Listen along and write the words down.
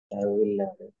I will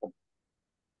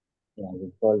yeah,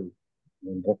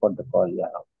 we'll record the call. Yeah.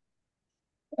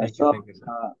 Thank you. Thank you,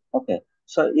 sir. Okay.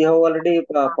 So you have already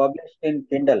published in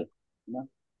Kindle. No?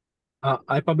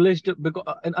 I published because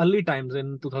in early times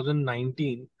in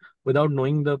 2019, without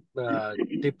knowing the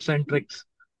tips and tricks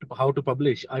to how to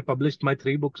publish, I published my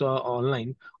three books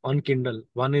online on Kindle.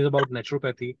 One is about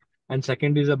naturopathy, and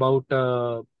second is about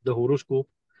the horoscope,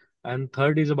 and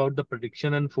third is about the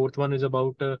prediction, and fourth one is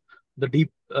about the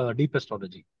deep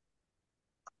astrology.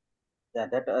 Yeah,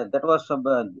 that was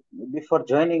before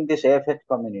joining this AFH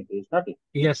community, is not it?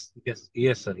 Yes, yes,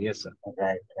 yes, sir. Yes, sir.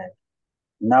 Right, right.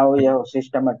 Now you have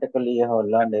systematically you have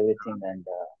learned everything and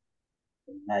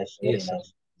nice, very Yes, sir.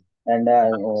 nice. And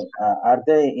are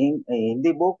they in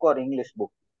Hindi book or English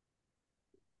book?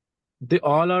 They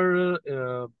all are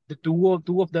the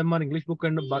two of them are English book,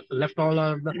 and but left all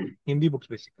are the Hindi books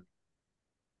basically.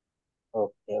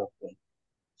 Okay, okay.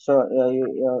 So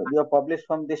you are published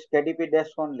from this KDP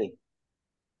desk only.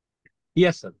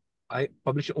 Yes, sir. I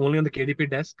publish only on the KDP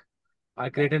desk. I Yeah,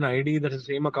 create an ID that is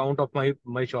the same account of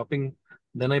my shopping.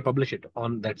 Then I publish it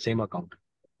on that same account.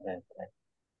 right, right.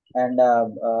 And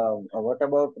what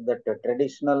about the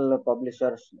traditional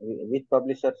publishers? Which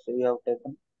publishers you have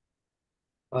taken?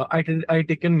 I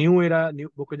take a new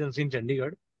book agency in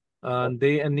Chandigarh. Oh,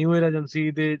 They a new era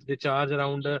agency they charge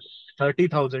around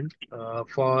 30,000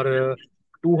 for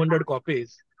 200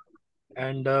 copies,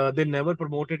 and they never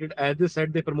promoted it. As they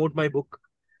said, they promote my book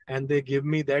and they give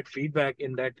me that feedback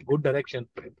in that good direction,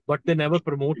 but they never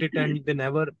promote it and they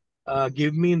never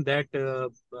give me in that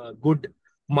good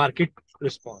market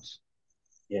response.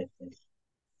 yes, yes.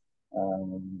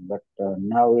 But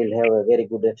now we'll have a very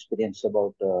good experience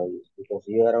about because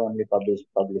you are only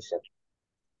publisher.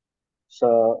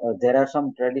 So there are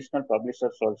some traditional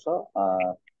publishers also.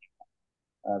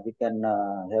 We can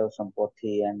have some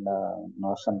Pothi and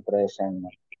Northern Press and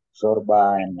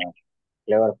Zorba and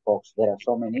Clever Fox. There are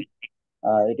so many.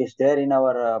 It is there in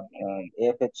our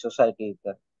AFH society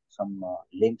that some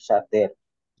links are there,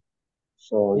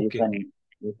 so Okay,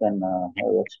 you can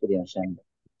have experience. And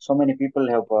so many people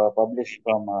have published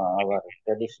from our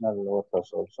traditional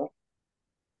authors also.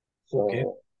 okay,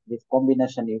 So this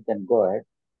combination you can go ahead.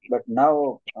 But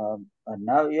now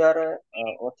you are a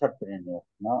entrepreneur.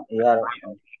 Now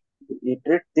you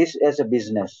treat this as a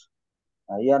business.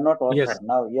 You are not author yes,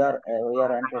 now. You are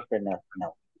entrepreneur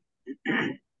now.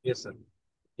 yes, sir,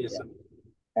 yes, Yeah. sir,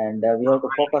 And we have to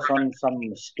focus on some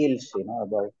skills,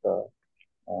 about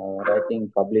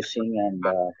writing, publishing, and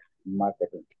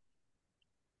marketing.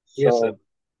 yes, sir, So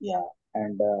yeah,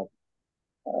 and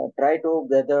try to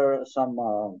gather some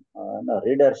no,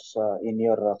 readers in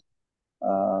your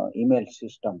email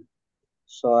system.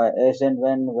 So as and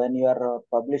when you are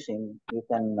publishing, you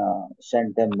can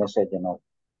send them message and all.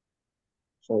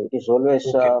 So it is always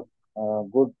okay,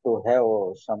 good to have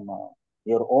some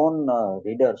your own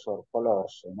readers or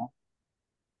followers,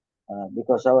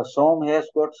 because our Som has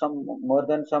got some more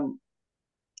than some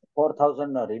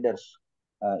 4,000 readers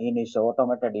in his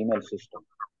automated email system.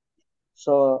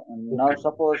 So now okay,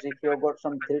 suppose if you got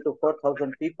some 3 to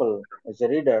 4,000 people as a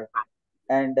reader,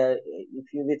 and if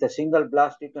you with a single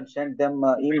blast you can send them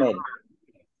email.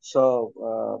 So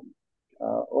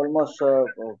almost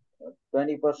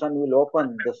 20% will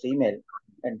open this email,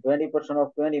 and 20%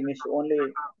 of 20 means only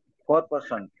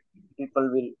 4% people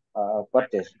will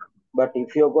purchase. But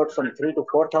if you got some 3 to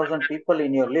 4,000 people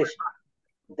in your list,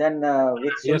 then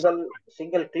with yes,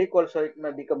 single click also it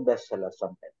may become bestseller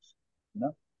sometimes. You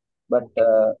know, but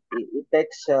okay, it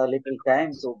takes a little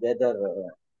time to gather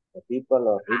the people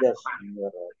or readers in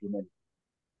your email.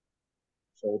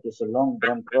 So it is a long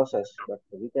drawn process, but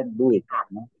we can do it.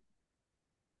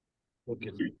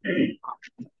 okay.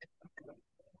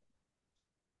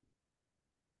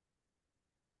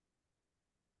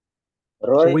 So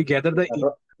Roy,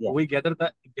 yeah, we gather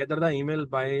the email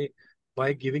by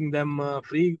giving them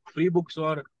free books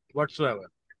or whatsoever.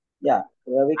 yeah,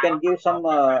 we can give some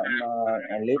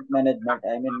lead management.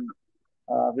 I mean,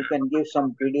 we can give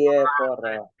some PDF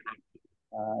or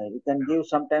you can give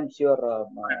sometimes your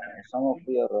some of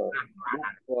your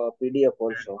book PDF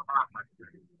also,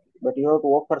 but you have to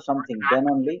offer something. Then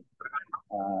only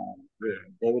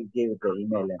they will give the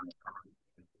email and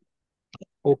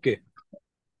Okay,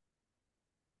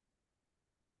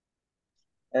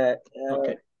 uh, uh,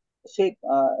 okay, see.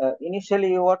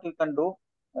 Initially, what you can do,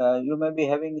 you may be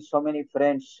having so many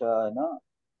friends, so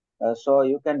yes, sir.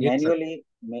 you can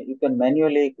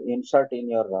manually insert in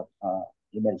your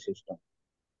email system.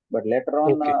 But later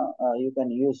on, Okay, you can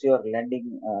use your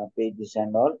landing pages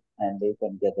and all, and you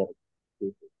can gather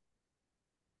people.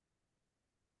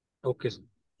 okay, sir.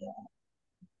 Yeah.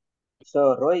 So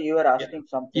Roy, you were Yeah. asking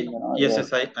something, Yes, yes,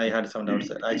 I had some doubts.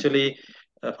 Actually,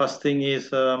 first thing is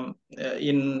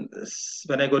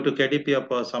when I go to KDP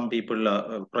for some people,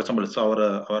 for example, so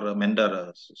our mentor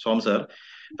Som sir,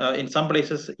 in some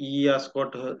places he has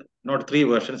got not three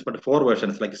versions but four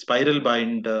versions, like spiral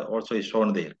bind also is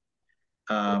shown there.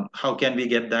 How can we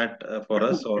get that for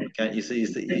us, or is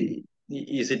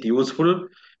it useful?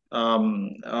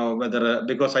 Whether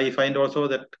because I find also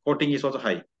that quoting is also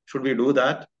high. Should we do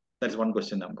that? That's one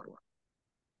question number one.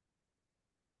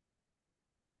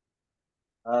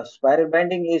 spiral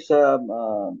binding is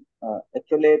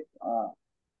actually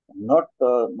not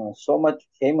so much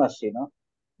famous,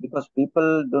 because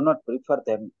people do not prefer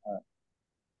them.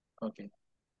 Okay.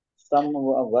 Some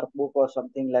workbook or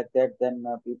something like that, then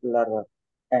people are,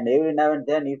 and every now and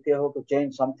then, if you have to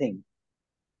change something,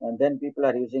 and then people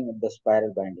are using the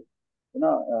spiral binding. You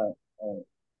know,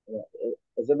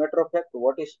 as a matter of fact,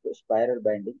 what is spiral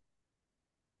binding?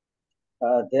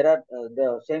 There are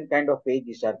the same kind of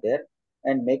pages are there,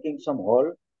 and making some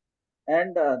hole,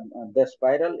 and the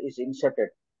spiral is inserted.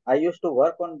 I used to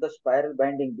work on the spiral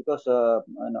binding because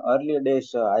in earlier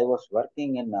days I was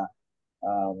working in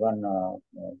one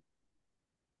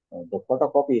the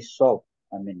photocopy shop.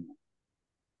 I mean,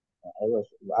 I was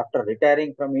after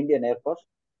retiring from Indian Air Force.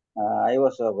 I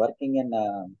was working in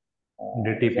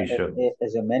DTP show.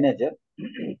 as a manager,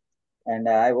 and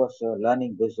I was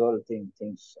learning this whole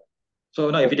things. So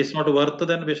no, if So it is not worth,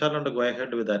 then we shall not go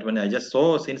ahead with that. When I just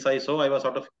saw, since I saw, I was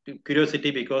out of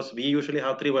curiosity because we usually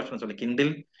have three versions: only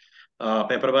Kindle,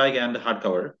 paperback, and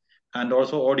hardcover, and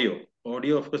also audio.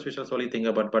 Audio, of course, we shall slowly think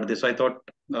about. But this, I thought,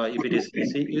 if it is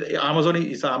easy,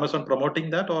 Amazon promoting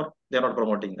that, or they are not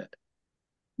promoting that?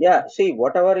 yeah, see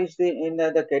whatever is in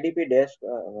the KDP desk.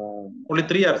 Only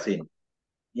three are seen.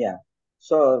 Yeah.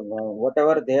 So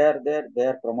whatever they are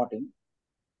promoting,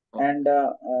 Okay. and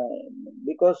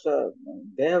because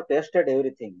they have tested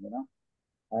everything,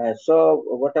 so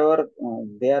whatever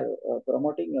they are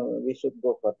promoting, we should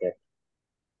go for that.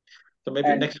 So maybe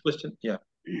And next question. Yeah.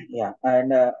 yeah,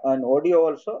 and on audio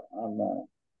also.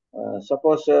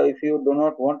 Suppose if you do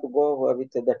not want to go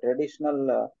with the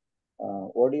traditional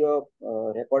audio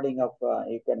recording of,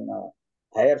 you can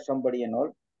hire somebody and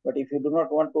all. But if you do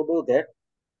not want to do that,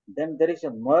 then there is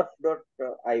a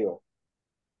Murph.io.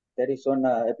 There is one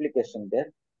application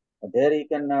there. There you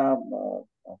can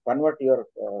convert your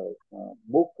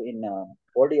book in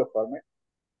audio format.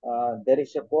 There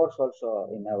is a course also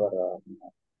in our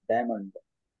Diamond.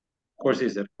 Course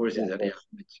is there. Course Yeah, is there. course.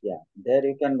 Yeah. Yeah, there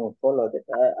you can follow that.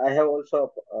 I have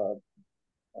also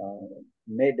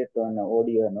made it on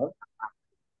audio and all.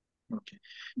 Okay.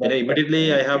 But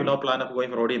Immediately I have no plan of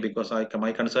going for audio because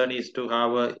my concern is to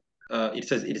have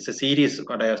it's a series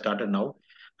what I have started now.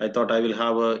 I thought I will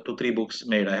have two three books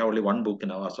made. I have only one book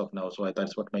now as of now, so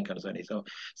that's what my concern is. So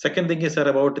second thing is, sir,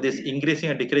 about this increasing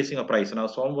and decreasing of price. Now,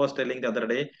 Som was telling the other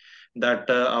day that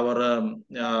our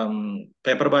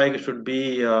paperback should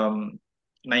be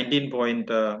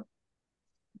 19.99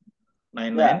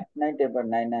 yeah,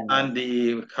 90.999. and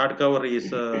the hardcover is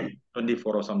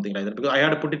 24 or something like that, because I had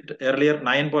to put it earlier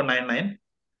 9.99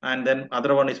 and then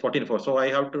other one is 14.4, so I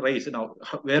have to raise now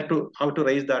how to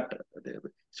raise that.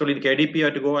 So in KDP I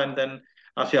have to go and then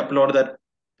actually upload that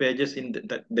pages in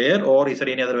that there, or is there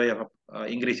any other way of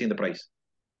increasing the price?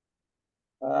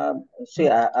 See,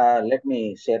 let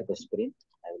me share the screen.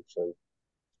 I will show you.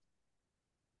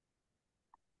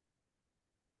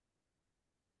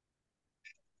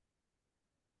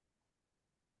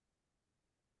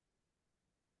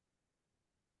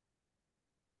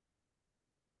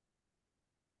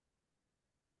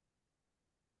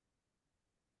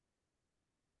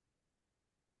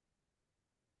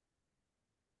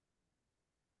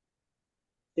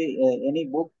 See, any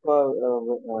book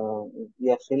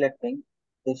we are selecting,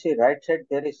 you see right side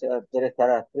there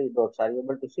are three dots. Are you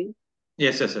able to see?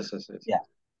 Yes. Yeah.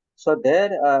 So there,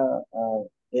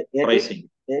 Pricing.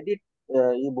 edit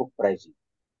ebook pricing.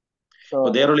 So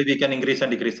So there only we can increase and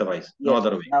decrease the price, no yes,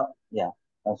 other way. now yeah.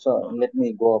 So let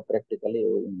me go practically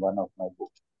in one of my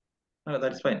books. No,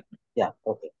 that's fine. Yeah.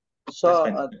 Okay. So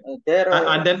That's fine. there.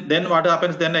 And then what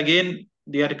happens then again,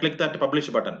 you have to click that publish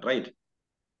button, right?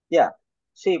 Yeah.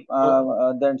 See,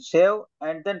 So then save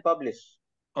and then publish.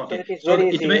 So okay, it is so very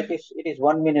it easy. may. It is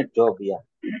 1 minute job. Yeah.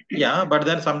 Yeah, but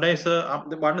then sometimes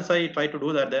once I try to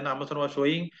do that, then Amazon was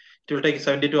showing it will take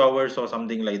 72 hours or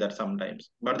something like that sometimes.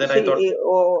 But then I See, thought, it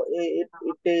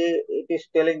is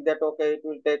telling that okay, it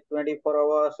will take 24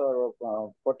 hours or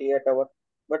 48 hours,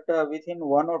 but within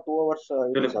 1 or 2 hours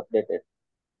it is really- updated.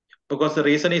 because the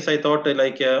reason is I thought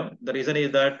the reason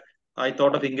is that I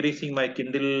thought of increasing my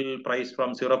Kindle price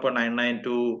from 0.99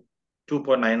 to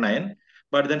 2.99.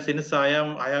 But then since I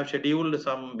have scheduled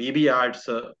some BB ads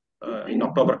in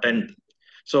October 10th.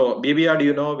 So BB ad,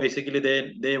 basically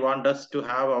they want us to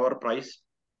have our price.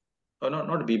 Oh, no,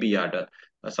 not BB ad.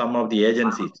 Some of the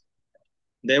agencies,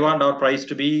 they want our price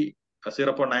to be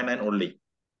 0.99 only.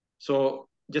 So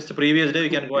just the previous day we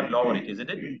can go and lower it, isn't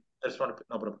it? That's not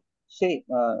no problem. See,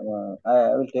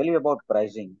 I will tell you about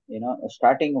pricing.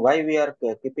 Starting why we are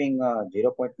keeping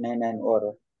 0.99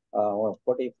 or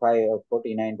 45 or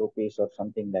 49 rupees or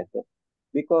something like that.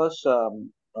 Because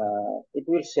it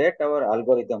will set our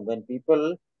algorithm when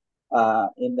people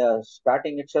in the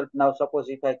starting itself. Now, suppose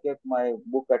if I kept my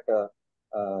book at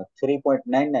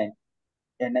 3.99,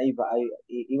 and if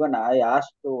even I ask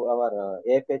to our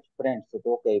AFH friends that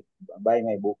okay, buy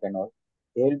my book and all,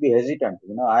 they will be hesitant.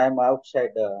 I am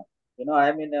outside. I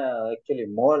am in actually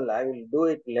mall. I will do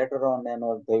it later on and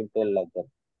all. They will tell like that.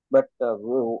 But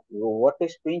what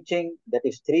is pinching? That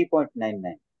is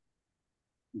 3.99.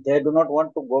 They do not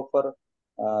want to go for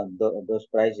those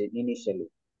prices initially.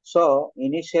 So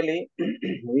initially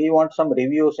we want some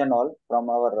reviews and all from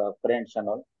our friends and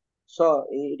all. So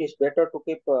it is better to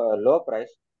keep low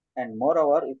price. And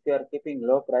moreover, if you are keeping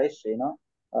low price,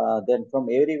 then from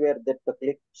everywhere that the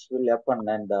clicks will happen,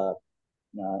 and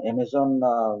Amazon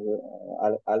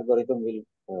algorithm will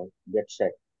get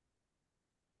set.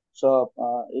 So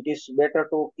it is better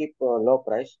to keep low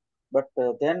price. But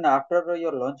then after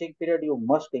your launching period, you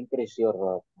must increase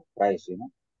your price.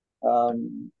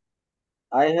 Um,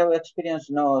 I have experience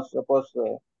now. Suppose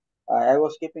I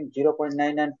was keeping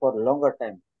 0.99 for longer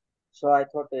time. So I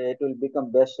thought it will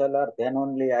become bestseller. Then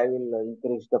only I will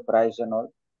increase the price and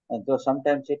all. And so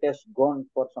sometimes it has gone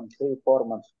for some 3, 4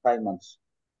 months, 5 months.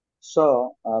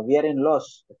 So we are in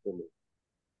loss actually.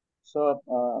 So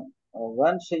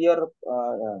once your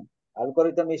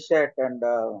algorithm is set, and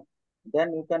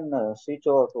then you can switch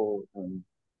over to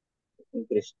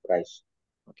increased price.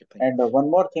 Okay, thank you. And one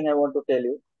more thing I want to tell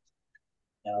you,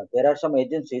 there are some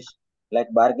agencies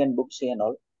like Bargain Booksy and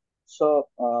all. So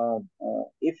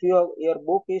if your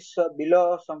book is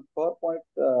below some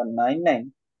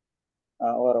 4.99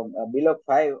 or below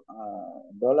 $5,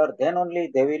 then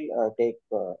only they will take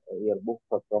your book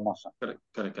for promotion. Correct.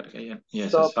 Yeah.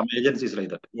 Yes, So some agencies like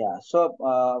that. yeah. So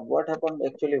what happened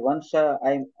actually? Once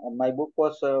my book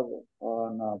was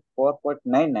on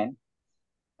 4.99,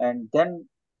 and then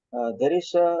there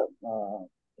is a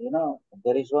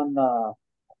there is one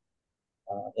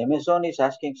Amazon is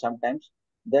asking sometimes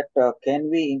that can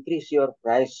we increase your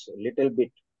price little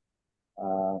bit,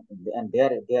 and they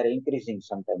are increasing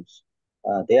sometimes.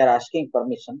 They are asking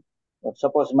permission. But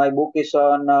suppose my book is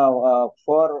on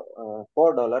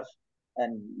 $4,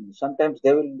 and sometimes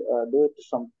they will do it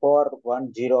some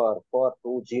 410 or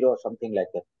 420, something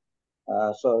like that.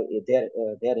 So they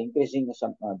are increasing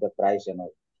some the price and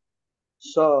all.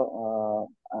 So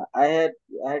I had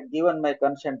given my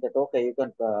consent that okay, you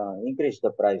can increase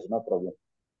the price, no problem.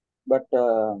 But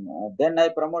then I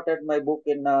promoted my book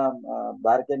in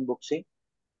Bargain Booksy,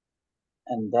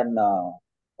 and then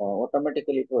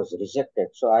automatically it was rejected.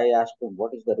 So I asked him,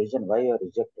 what is the reason why you are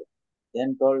rejected?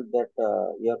 Then told that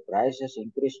your price has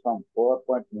increased from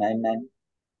 4.99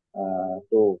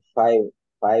 to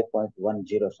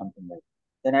 5.10, something like that.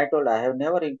 Then I told I have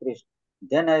never increased.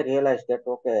 Then I realized that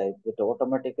okay, it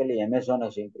automatically Amazon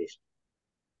has increased.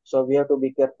 So we have to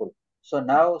be careful. So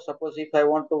now suppose if I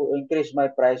want to increase my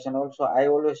price, and also I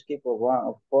always keep a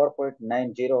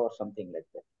 4.90 or something like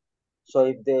that. So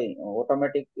if the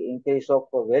automatic increase of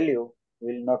value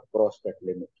will not cross that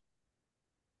limit.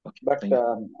 Okay, But thank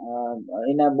you.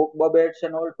 in a book Bobets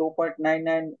and all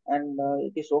 2.99, and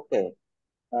it is okay.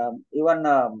 Even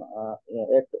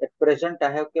at present,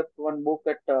 I have kept one book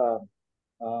at uh,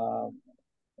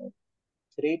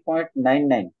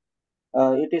 3.99.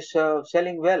 It is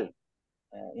selling well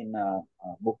in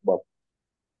BookBub.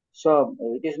 So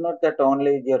it is not that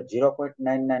only your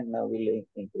 0.99 will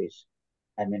increase.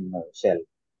 I mean, sell.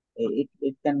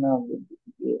 It can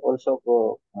also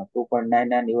go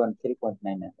 2.99, even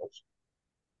 3.99 also.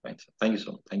 Right. Thank you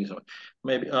so much. Thank you so much.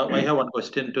 Maybe I have one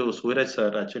question to Suraj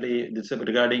sir. Actually, this is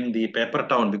regarding the paper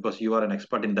town because you are an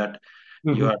expert in that.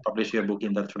 You have published your book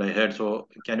in that's what I heard. So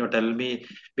can you tell me,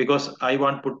 because I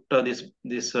want to put this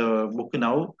book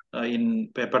now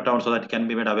in paper town so that it can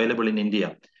be made available in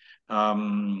India.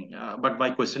 But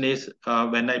my question is,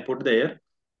 when I put there,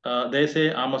 they say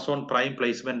Amazon Prime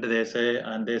placement, they say,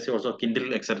 and they say also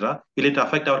Kindle, etc. Will it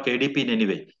affect our KDP in any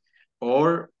way,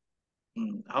 or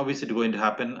how is it going to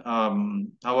happen?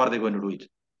 How are they going to do it?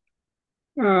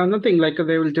 Nothing, like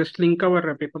they will just link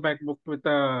our paperback book with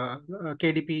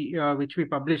KDP, which we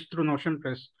published through Notion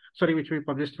Press. Sorry, which we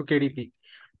published through KDP.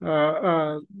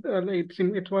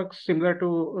 It works similar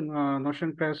to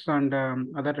Notion Press and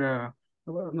other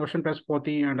Notion Press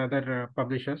Poti and other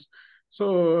publishers.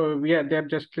 So they're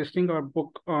just listing our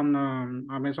book on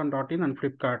Amazon.in and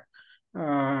Flipkart.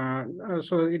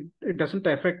 So it doesn't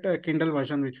affect a Kindle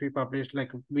version which we published,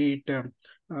 like be it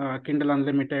Kindle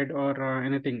Unlimited or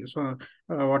anything. So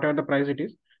whatever the price it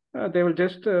is, they will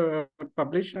just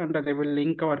publish and they will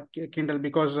link our Kindle,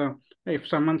 because if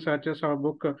someone searches our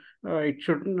book, it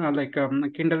should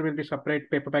Kindle will be separate,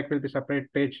 paperback will be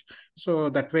separate page. So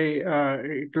that way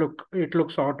it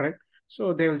looks odd, right?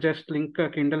 So they will just link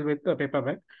Kindle with the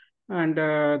paperback, and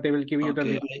they will give you the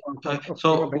Okay. link of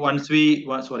So paperback. once we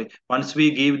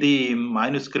give the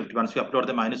manuscript, once we upload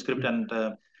the manuscript, and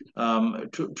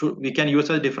we can use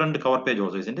a different cover page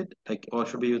also, isn't it? Like, or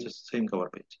should we use the same cover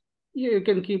page? Yeah, you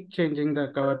can keep changing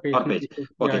the cover page. Cover page. Yeah,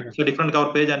 Okay. So different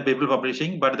cover page and people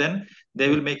publishing, but then they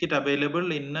will make it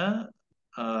available in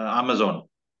Amazon.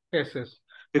 yes.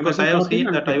 Because I have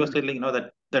seen that, I was telling,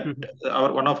 that Mhm.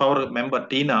 our one of our member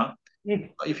Tina, Mhm.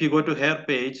 if you go to her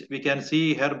page, we can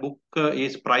see her book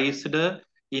is priced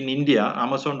in India,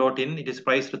 Amazon.in, it is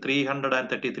priced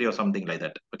 333 or something like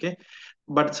that. Okay.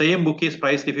 But same book is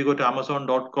priced, if you go to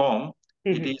Amazon.com,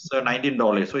 it is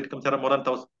 $19. So it comes around more than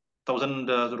thousand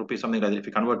rupees, something like that, if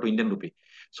you convert to Indian rupee.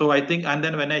 So I think, and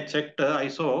then when I checked, I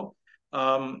saw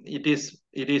it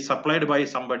is supplied by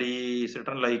somebody. It's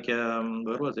written like,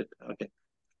 where was it? Okay.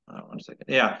 One second.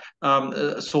 Yeah.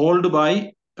 Sold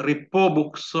by Repo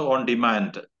Books on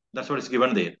Demand. That's what is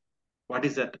given there. What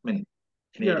is that mean?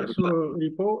 Any Yeah, idea? so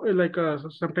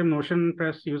repo, sometimes Notion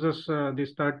Press uses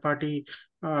these third-party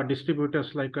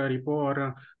distributors like Repo,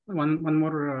 or one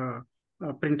more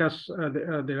printers.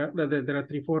 There are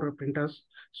three, four printers.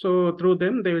 So through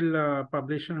them, they will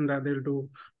publish, and they'll do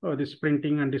this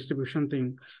printing and distribution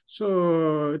thing.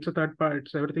 So it's a third party.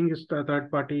 It's everything is the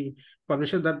third-party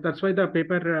publisher. That's why the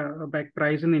paper back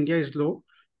price in India is low,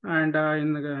 and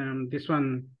in this one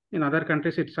in other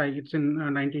countries it's high. It's in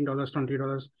 $19,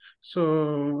 $20.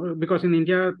 So because in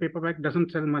India paperback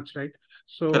doesn't sell much, right?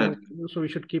 So Correct. we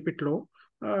should keep it low.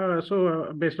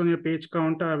 Based on your page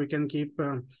count, we can keep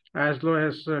as low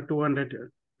as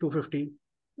 200, 250.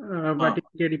 But in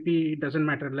KDP, it doesn't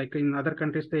matter. Like in other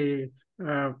countries, they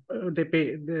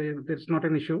pay. It's not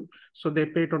an issue. So they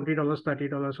pay $20,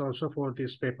 $30 also for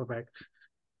this paperback.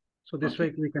 So this Okay.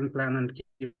 way we can plan and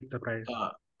keep the price.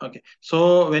 Okay.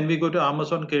 So when we go to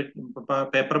Amazon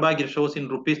paperback, it shows in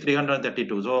rupees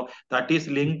 332. So that is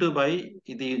linked by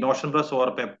the Notion Plus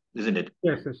or isn't it?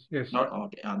 Yes. Not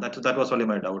okay. That was only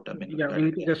my doubt. I mean, Yeah, we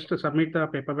need to just submit the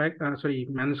paperback,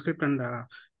 manuscript, and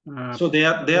so they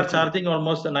are charging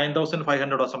almost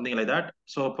 9,500 or something like that.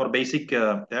 So for basic,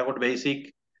 they have got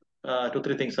basic, two,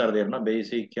 three things are there, no?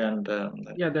 Basic and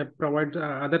yeah, they provide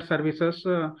other services,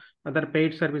 other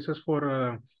paid services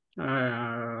for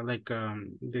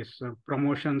this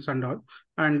promotions and all,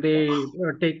 and they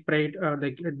take paid,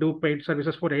 they do paid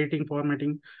services for editing,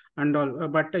 formatting, and all.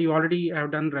 But you already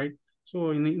have done, right?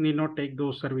 So you need not take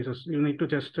those services. You need to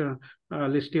just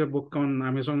list your book on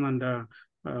Amazon and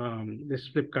this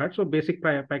Flipkart. So basic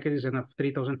package is enough,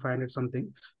 3,500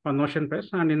 something on Notion Press,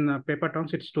 and in paper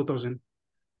terms it's 2,000.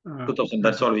 2,000.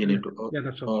 That's all we need to. Yeah,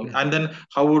 that's all. Yeah. And then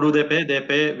how do they pay?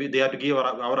 They have to give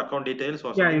our account details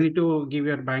or Yeah, you something. need to give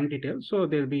your bank details. So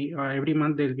they'll be every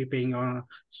month they'll be paying.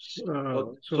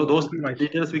 So those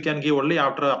details we can give only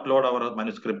after upload our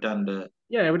manuscript and.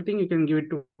 Yeah, everything you can give it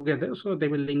together. So they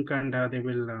will link, and they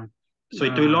will. So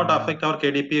it will not affect our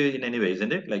KDP in any way,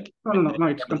 isn't it? Like, No,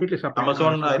 it's completely separate.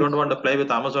 Amazon, I don't want to play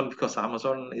with Amazon because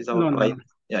Amazon is our price.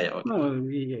 Yeah, okay.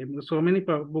 No, so many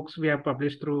books we have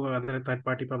published through other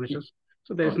third-party publishers.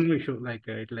 So there's no issue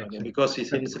because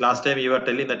since last time you were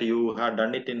telling that you had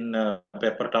done it in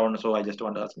Paper Town, so I just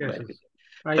want to ask. Yes.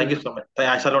 Thank you so much.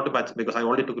 I shall not much because I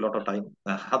only took a lot of time.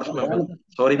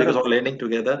 Sorry, because of learning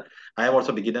together. I am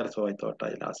also beginner, so I thought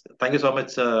I'll ask. Thank you so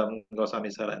much, Goswami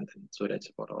sir and Suraj,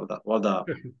 for all the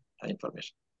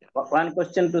information. Yeah. One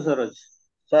question to Suraj.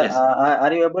 Sir, yes.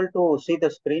 Are you able to see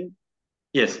the screen?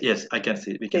 Yes, I can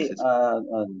see. We can see.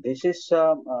 This is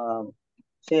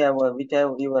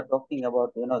we were talking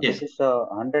about. Yes. This is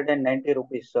 190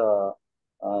 rupees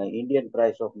Indian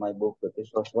price of my book.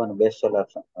 This was one bestseller,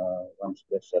 once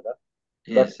bestseller.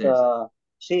 Yes, but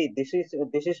see, this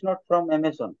is not from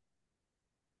Amazon.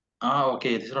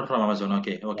 Okay. This is not from Amazon.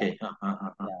 Okay. Yeah.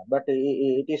 Yeah, but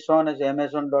it is shown as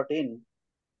Amazon.in.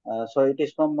 So it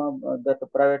is from that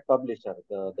private publisher,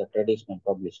 the traditional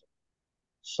publisher.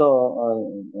 So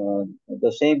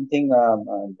the same thing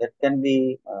that can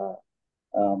be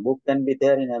book can be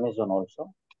there in Amazon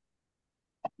also.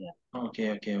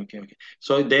 Okay.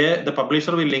 So the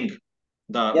publisher will link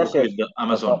the Yes, book yes. with the The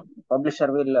Amazon.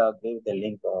 publisher will give the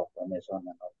link of Amazon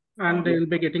and all. And they will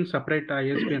be getting separate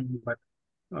ISBN number.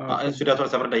 Instead of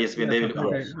separate ISBN, they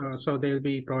will. So they will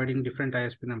be providing different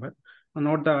ISP number,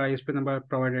 not the ISP number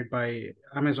provided by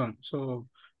Amazon. So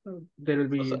there will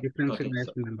be difference in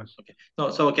ISP numbers. Okay.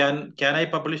 So can I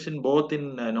publish in both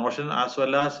in Notion as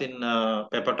well as in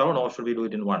Papertown, or should we do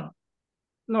it in one?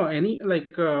 No, any like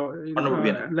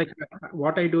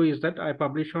what I do is that I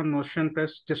publish on Notion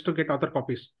Press just to get other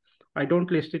copies. I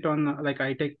don't list it on like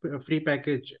I take a free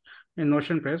package in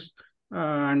Notion Press,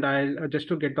 and I'll just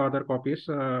to get the other copies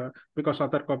because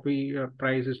other copy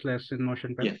price is less in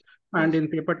Notion Press. Yes. And in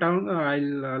Papertown,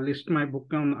 I'll list my book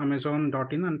on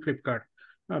Amazon.in and Flipkart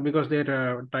because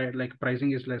their like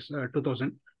pricing is less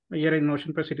 2,000. Here in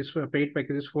Notion Press, it is paid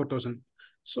package is 4,000.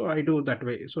 So I do that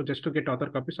way. So just to get other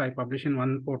copies, I publish in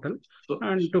one portal,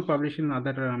 and to publish in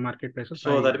other marketplaces.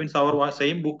 So that means our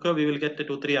same book we will get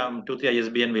two three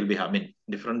ISBN will be having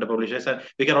different publishers, and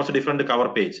we can also different cover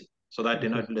page so that it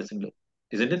doesn't,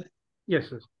 isn't it?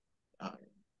 Yes.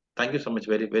 Thank you so much.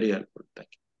 Very very helpful. Thank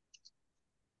you.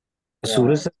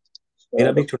 Suraj,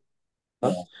 मेरा भी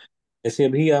छोटा जैसे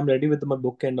अभी I'm ready with my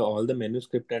book and all the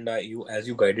manuscript, and as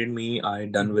you guided me, I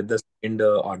done with the second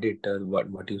audit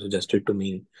what you suggested to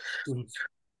me.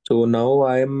 So now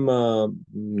I'm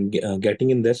getting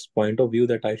in this point of view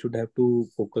that I should have to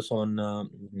focus on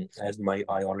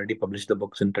I already published the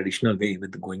books in traditional way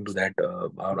with going to that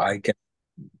or I can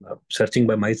searching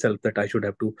by myself that I should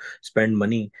have to spend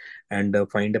money and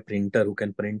find a printer who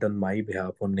can print on my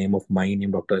behalf on name of my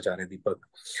name, Dr. Acharya Deepak.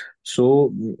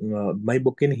 So my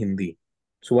book in Hindi.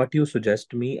 So what you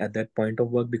suggest me at that point of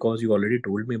work, because you already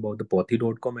told me about the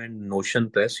Pothi.com and Notion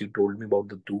Press, you told me about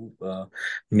the two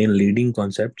main leading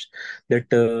concepts,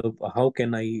 that how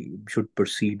can I should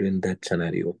proceed in that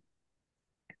scenario?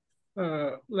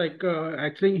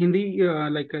 Actually Hindi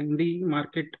Hindi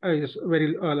market is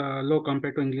very low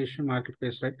compared to English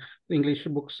marketplace, right? The English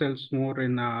book sells more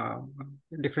in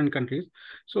different countries.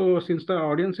 So since the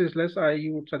audience is less, I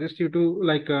would suggest you to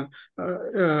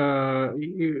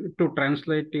to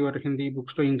translate your Hindi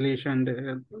books to English, and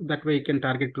that way you can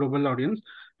target global audience.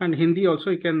 And Hindi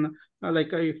also you can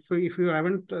if you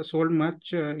haven't sold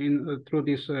much in through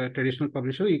this traditional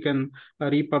publisher, you can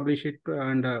republish it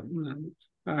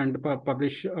and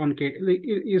publish on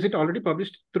is it already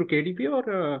published through KDP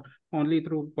or only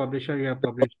through publisher you have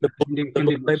published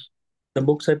Hindi books? The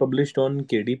books I published on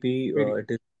KDP, it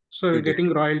is. So you're getting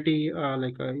royalty,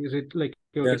 is it like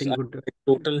you're getting good?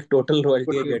 Total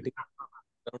royalty I'm getting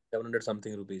around 700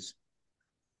 something rupees.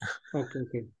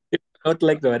 Okay. It's not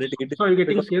like royalty. So you're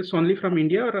getting sales only from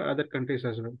India or other countries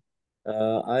as well?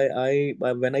 I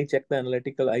when I check the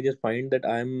analytical, I just find that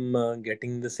I'm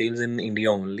getting the sales in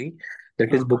India only.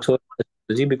 That is books of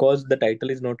astrology, because the title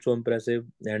is not so impressive.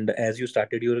 And as you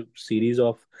started your series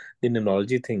of the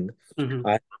numerology thing,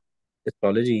 I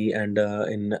astrology and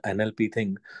in NLP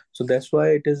thing. So that's why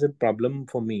it is a problem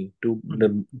for me to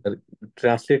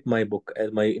translate my book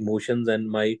as my emotions and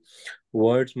my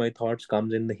words, my thoughts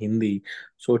comes in the Hindi.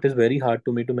 So it is very hard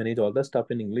to me to manage all the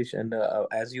stuff in English. And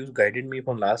as you guided me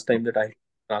from last time that I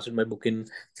translated my book in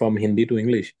from Hindi to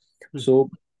English. So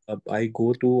I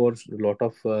go to a lot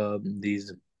of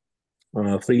these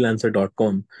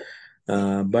freelancer.com.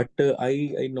 But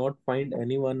I not find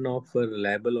anyone of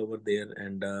reliable over there,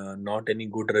 and not any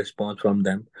good response from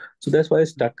them. So that's why I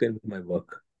stuck in my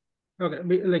work. Okay,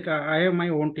 I have my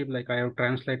own team. Like I have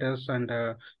translators and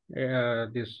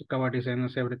this cover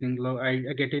designers, everything.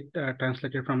 I get it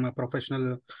translated from a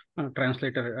professional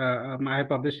translator. I have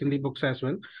published Hindi books as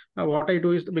well. What I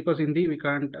do is, because Hindi we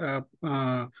can't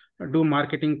do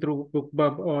marketing through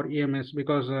BookBub or EMS,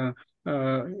 because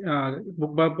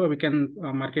BookBub we can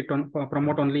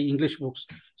promote only English books,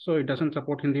 so it doesn't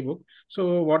support Hindi book.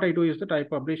 So what I do is that I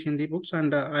publish Hindi books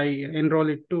and I enroll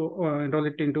it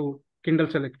into Kindle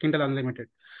Select, Kindle Unlimited.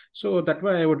 So that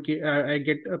way I would I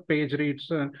get page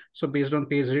reads. So based on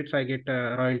page reads, I get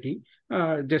royalty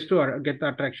just to get the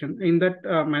attraction. In that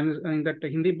in that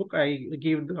Hindi book, I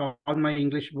give all my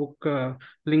English book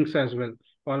links as well,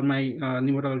 all my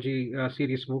numerology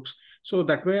series books. So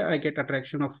that way I get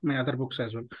attraction of my other books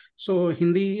as well. So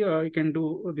Hindi, you can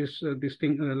do this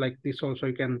thing like this also.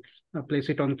 You can place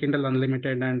it on Kindle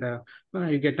Unlimited, and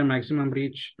you get a maximum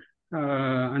reach.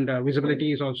 And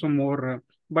visibility is also more,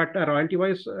 but royalty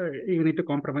wise you need to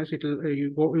compromise.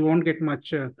 You won't get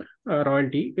much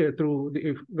royalty through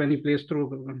when you place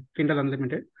through Kindle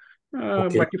Unlimited.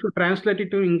 Okay. But if you translate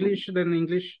it to English, then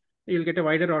English you'll get a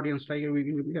wider audience. Like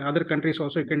other countries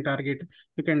also, you can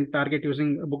target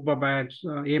using BookBub ads,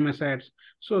 AMS ads.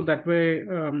 So that way,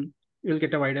 you'll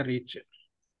get a wider reach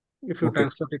if you Okay.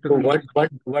 translate it to So the English.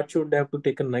 what should have to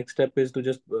take a next step is to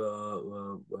just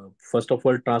first of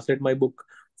all translate my book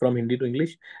from Hindi to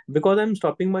English, because I'm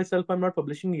stopping myself. I'm not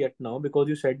publishing yet now because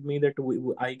you said me that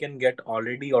I can get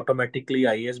already automatically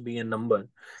ISBN number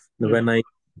when I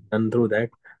run through that.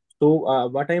 So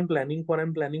what I'm planning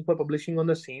for publishing on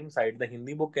the same site, the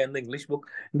Hindi book and the English book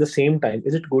in the same time.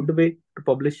 Is it good way to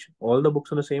publish all the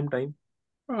books on the same time?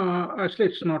 Actually,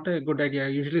 it's not a good idea.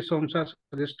 Usually, SOMSA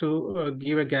suggests to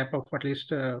give a gap of at least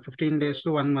 15 days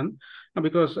to 1 month,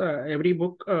 because every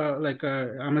book,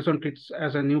 Amazon treats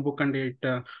as a new book, and it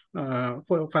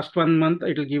for first 1 month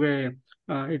it will give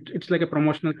it's like a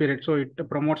promotional period, so it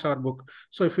promotes our book.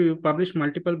 So if you publish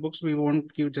multiple books, we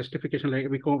won't give justification, like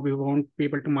we won't be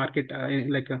able to market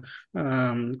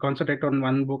concentrate on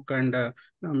one book and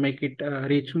make it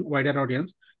reach wider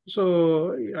audience.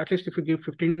 So at least if you give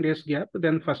 15 days gap,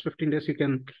 then first 15 days you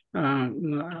can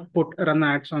run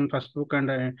ads on first book,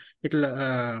 and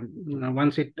it'll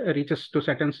once it reaches to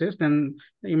certain stage, then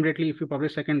immediately if you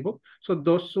publish second book, so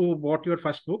those who bought your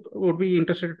first book would be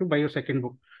interested to buy your second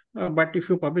book. But if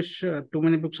you publish too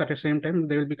many books at the same time,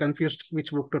 they will be confused which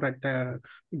book to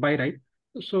buy, right?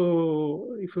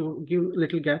 So if you give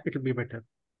little gap, it will be better.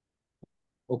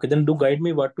 Okay, then do guide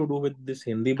me what to do with this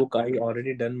Hindi book. I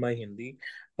already done my Hindi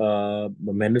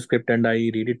manuscript and I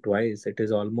read it twice. It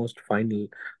is almost final.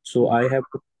 So I have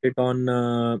to put it on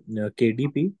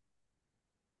KDP.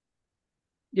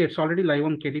 Yeah, it's already live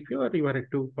on KDP, or you are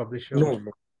yet to publish your.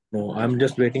 No. I'm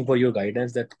just waiting for your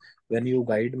guidance that when you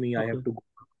guide me, I have Okay. to go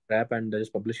rap and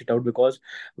just publish it out, because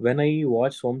when I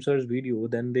watched Somsar's video,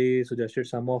 then they suggested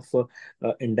some of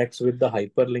index with the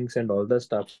hyperlinks and all the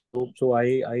stuff. So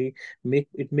I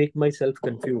make myself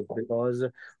confused, because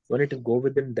when it go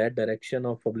within that direction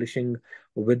of publishing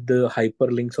with the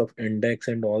hyperlinks of index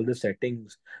and all the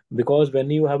settings, because when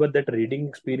you have that reading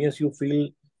experience, you feel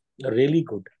really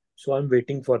good. So I'm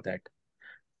waiting for that.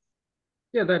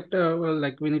 Yeah, that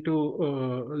like we need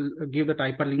to give the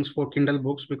hyperlinks for Kindle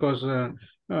books, because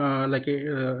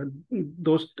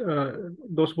those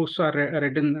books are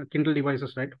read in Kindle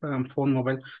devices, right? Phone,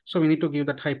 mobile. So we need to give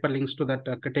that hyperlinks to that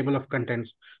table of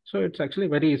contents. So it's actually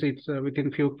very easy. It's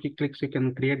within few clicks you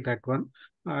can create that one.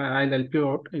 I'll help you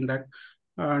out in that.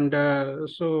 And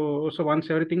so once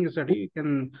everything is ready, you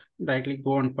can directly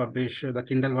go and publish the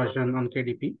Kindle version on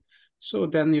KDP. So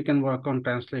then you can work on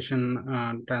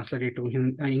translation, translate it to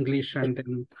English, and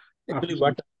then after Actually,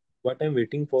 some. what I'm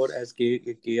waiting for, as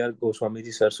K.R. Goswami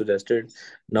ji sir suggested,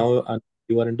 now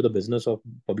you are into the business of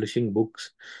publishing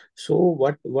books. So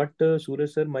what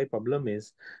Suraj sir, my problem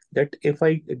is that if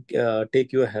I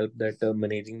take your help, that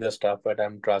managing the stuff that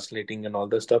I'm translating and all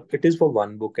the stuff, it is for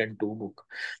one book and two book.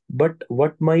 But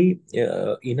what my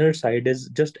inner side is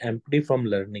just empty from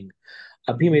learning.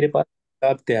 अभी मेरे पास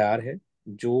किताब तैयार है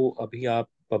जो अभी आप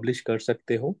publish कर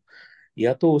सकते हो,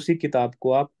 या तो उसी किताब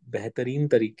को आप बेहतरीन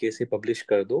तरीके से पब्लिश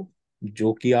कर दो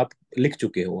जो कि आप लिख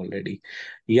चुके हो ऑलरेडी,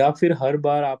 या फिर हर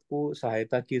बार आपको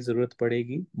सहायता की जरूरत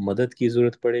पड़ेगी, मदद की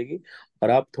जरूरत पड़ेगी, और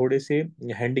आप थोड़े से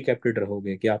हैंडीकैप्टेड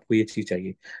रहोगे कि आपको ये चीज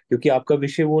चाहिए, क्योंकि आपका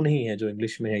विषय वो नहीं है जो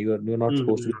इंग्लिश में है, you are not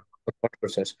supposed to thought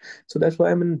process. So that's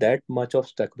why I'm in that much of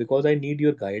stuck, because I need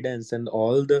your guidance and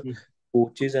all the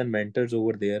coaches and mentors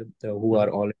over there who are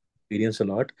all experienced a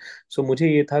lot. So मुझे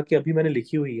ये था कि अभी मैंने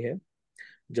लिखी हुई है,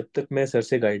 जब तक मैं सर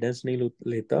से गाइडेंस नहीं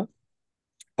लेता,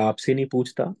 आपसे नहीं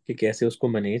पूछता कि कैसे उसको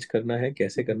मैनेज करना है,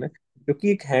 कैसे करना है,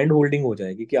 क्योंकि एक हैंड होल्डिंग हो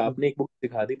जाएगी कि आपने एक बुक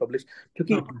दिखा दी पब्लिश,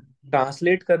 क्योंकि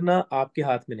ट्रांसलेट करना आपके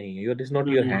हाथ में नहीं है, your is not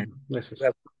your hand, you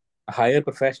have to hire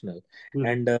professional,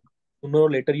 and sooner or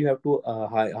later you have to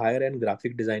hire a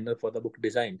graphic designer for the book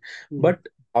design. But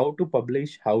how to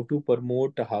publish, how to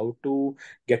promote, how to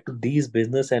get to these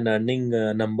business and earning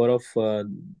number of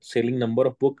selling number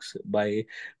of books by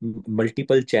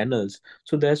multiple channels.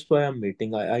 So that's why I'm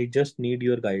waiting. I just need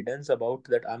your guidance about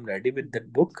that. I'm ready with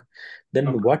that book,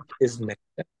 then what is next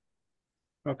step?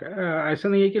 Okay. ऐसा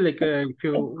नहीं है कि like if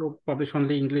you publish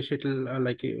only English, it'll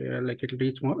like it'll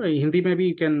reach more. Hindi maybe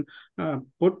you can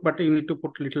put, but you need to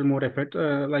put little more effort.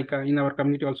 In our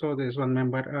community also, there is one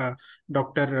member,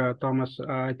 Dr. Thomas.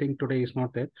 I think today is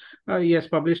not there. He has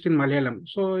published in Malayalam,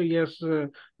 so he has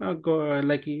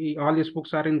all his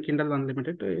books are in Kindle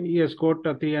Unlimited. He has got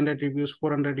 300 reviews,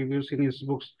 400 reviews in his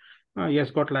books. He has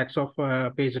got lakhs of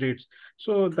page reads.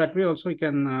 So that way also you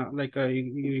can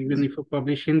even if you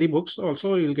publish Hindi books,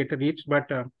 also you'll get a reach. But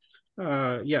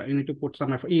yeah, you need to put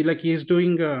some effort. He is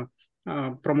doing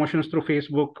promotions through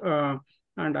Facebook,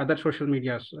 and other social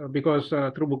medias, because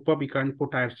through BookPub we can't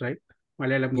put ads, right?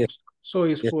 Malayalam Yes. books. So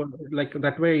he's Yes. like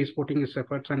that way he's putting his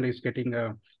efforts and he's getting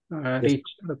Yes. reach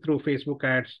through Facebook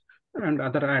ads and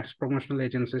other ads, promotional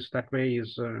agencies. That way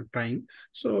he's trying.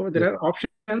 So there Yes. are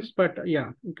options, but yeah,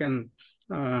 you can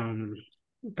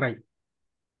try.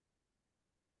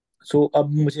 So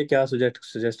अब मुझे क्या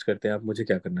suggest करते हैं आप, मुझे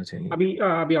क्या करना चाहिए?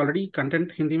 अभी already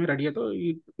content हिंदी में ready है, तो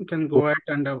you can go ahead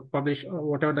and publish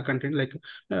whatever the content. Like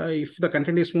if the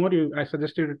content is more, I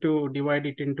suggest you to divide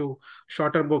it into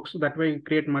shorter books. That way you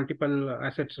create multiple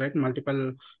assets, right? Multiple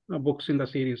books in the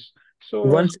series. So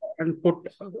Once and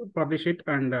publish it,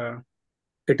 and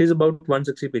it is about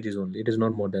 160 pages only. It is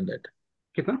not more than that.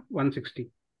 कितना 160?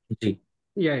 जी.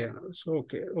 Yeah. So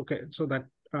okay. So that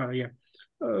yeah.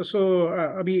 So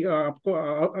अभी आपको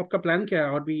आपका plan क्या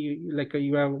है? और भी like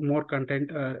you have more content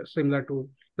similar to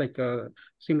like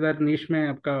similar niche में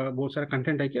आपका बहुत सारा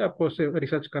content है कि आपको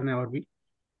रिसर्च करना है और भी?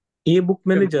 ये बुक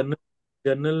मैंने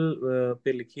जर्नल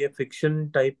पे लिखी है, fiction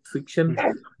type fiction.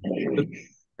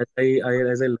 As I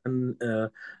learn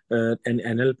an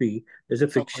NLP, there's a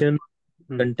fiction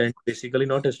content, basically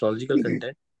not astrological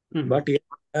content, but yeah,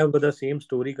 I have the same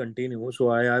story continue. So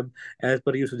I am, as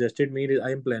per you suggested me, I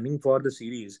am planning for the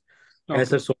series.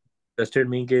 As a suggested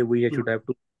me कि we should have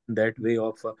to that way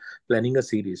of planning a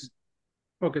series.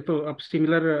 Okay, तो आप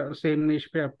similar same निश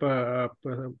पे आप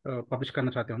publish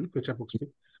करना चाहते हो ना फ्यूचर बुक्स पे?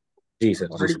 जी सर.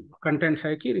 ऑलरेडी कंटेंट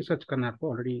है कि रिसर्च करना है आपको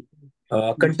ऑलरेडी?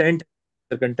 कंटेंट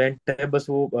है, बस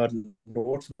वो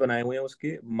नोट्स बनाए हुए हैं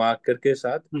उसके मार्कर के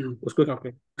साथ, उसको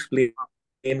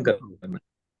एक्सप्लेन करना.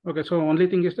 Okay, so only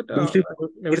thing is that everything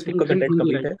is in content Hindi,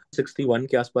 complete right? है, 61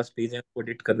 के आसपास पेज हैं, वो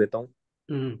एडिट कर देता हूँ.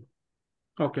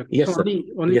 Okay. Yes, so sir.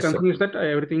 only Yes, concern is that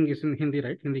everything is in Hindi,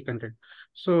 right? Hindi content.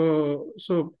 So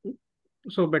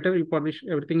better you publish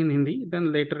everything in Hindi.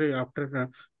 Then later, after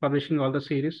publishing all the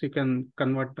series, you can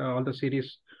convert all the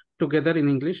series together in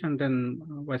English, and then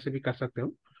वैसे भी कर सकते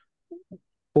हो.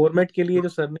 Format के लिए जो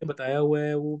sir ने बताया हुआ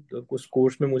है वो उस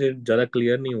कोर्स में मुझे ज्यादा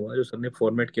क्लियर नहीं हुआ. जो सर ने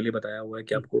फॉर्मेट के लिए बताया हुआ है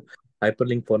कि आपको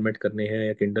हाइपरलिंक फॉर्मेट करने हैं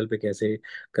या किंडल पे कैसे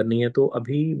करनी है, तो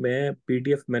अभी मैं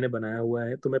पीडीएफ मैंने बनाया हुआ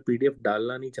है, तो मैं पीडीएफ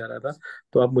डालना नहीं चाह रहा था.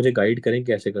 तो आप मुझे गाइड करें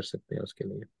कैसे कर सकते हैं उसके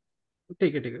लिए.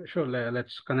 ठीक है. Sure,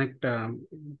 let's connect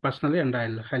personally, and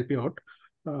I'll help you out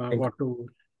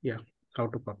how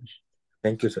to publish.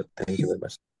 Thank you, sir. Thank you very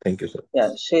much. Thank you, sir. Yeah,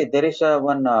 see, there is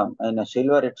one in a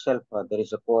Silver itself. There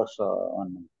is a course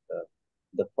on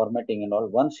the formatting and all.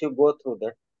 Once you go through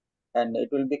that, and it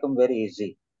will become very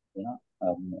easy. You know,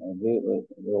 we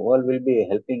all will be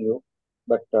helping you,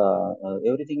 but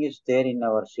everything is there in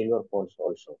our Silver course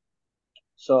also.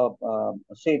 So,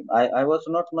 see, I was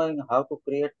not knowing how to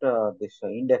create this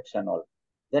index and all.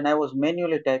 Then I was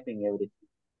manually typing everything,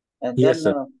 and Yes,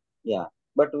 then sir. yeah.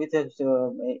 But with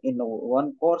in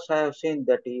one course, I have seen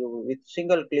that with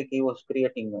single click he was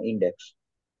creating an index.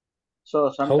 So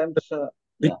How sometimes,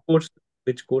 which yeah,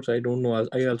 course? I don't know.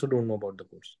 I also don't know about the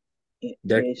course.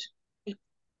 That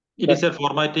It is a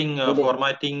formatting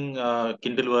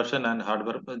Kindle version and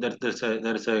hardware. There is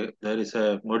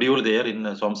a module there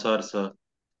in Somsar's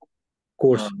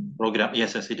course. program.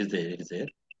 Yes, it is there. It is there.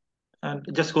 And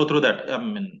just go through that. I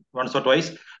mean, once or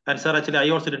twice. And sir, actually, I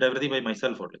also did everything by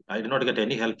myself only. I did not get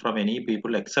any help from any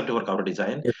people except our cover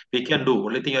design. Yes. We can do.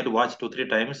 Only thing you have to watch 2-3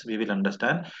 times. We will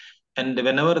understand. And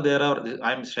whenever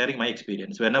I'm sharing my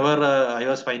experience. Whenever I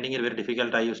was finding it very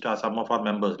difficult, I used to ask some of our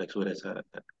members like Suresh sir,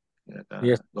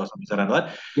 Yes. Goswami sir and all.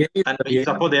 Yes, And yes.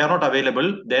 suppose they are not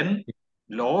available, then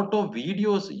lot of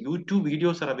videos, YouTube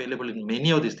videos are available in many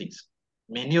of these things.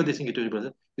 Many of these things,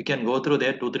 you can go through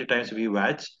there 2-3 times. We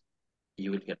watch,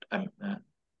 you will get.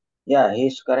 yeah, he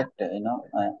is correct.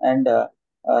 And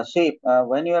see,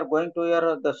 when you are going to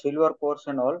your the Silver course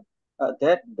and all,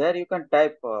 there you can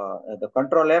type the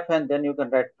Control F, and then you can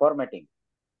write formatting.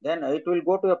 Then it will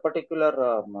go to a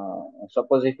particular.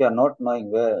 Suppose if you are not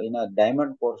knowing where in a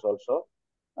Diamond course also,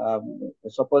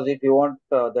 suppose if you want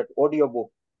that audio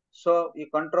book, so you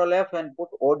Control F and put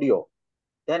audio,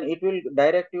 then it will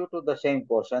direct you to the same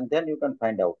course, and then you can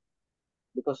find out,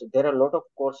 because there are a lot of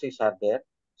courses are there.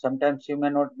 Sometimes you may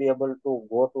not be able to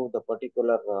go to the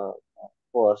particular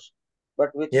course, but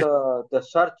with Yes. the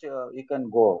search you can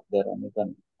go there and you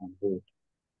can do it.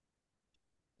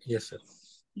 Yes, sir.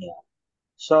 Yeah.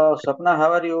 So Sapna,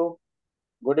 how are you?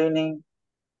 Good evening.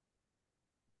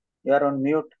 You are on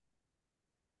mute.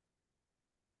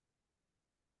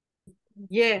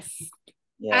 Yes.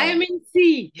 Yeah. I am in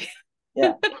C.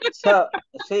 Yeah. So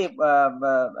see,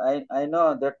 I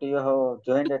know that you have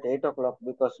joined at 8 o'clock,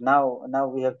 because now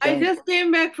we have I changed. just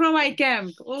came back from my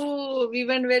camp. Oh, we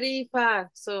went very far,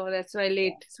 so that's why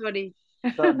late. Sorry.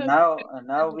 So now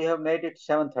we have made it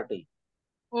 7:30.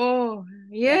 Oh,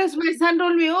 yes, my son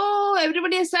told me, oh,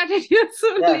 everybody has started here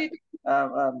so Yes. late.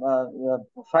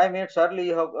 5 minutes early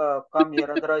you have come here,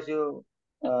 otherwise you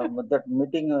that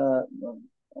meeting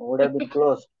would have been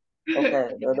closed.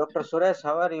 Okay, Dr. Suresh,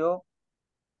 how are you?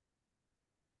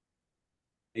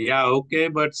 Yeah, okay,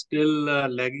 but still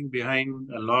lagging behind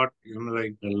a lot,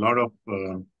 like a lot of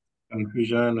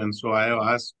confusion. And so I have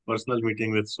asked personal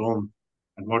meeting with Som,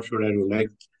 and what should I do? Like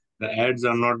the ads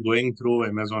are not going through.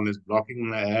 Amazon is blocking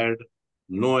my ad.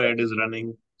 No ad is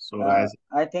running. So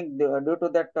I think due to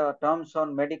that terms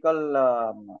on medical,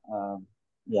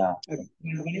 yeah.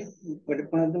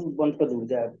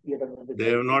 they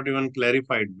have not even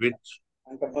clarified which.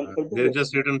 They've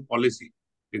just written policy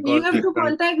You because have they to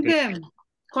contact they, them.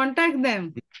 Contact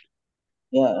them.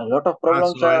 Yeah, a lot of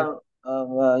problems so I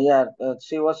are.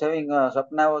 She was having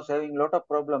Sapna was having a lot of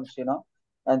problems,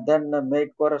 and then made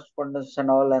correspondence and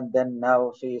all, and then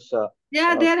now she is.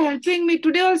 Yeah, they are helping me.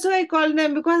 Today also I called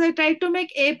them because I tried to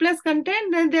make A plus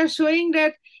content, then they're showing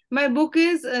that my book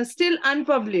is still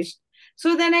unpublished.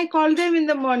 So then I called them in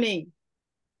the morning,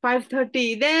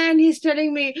 5:30. Then he's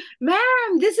telling me,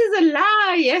 ma'am, this is a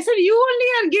lie. I said, you only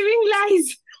are giving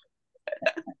lies.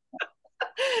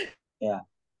 Yeah.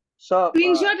 So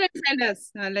Screenshot and send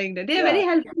us like that. They are very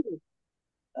helpful.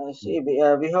 see, we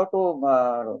have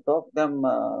to talk them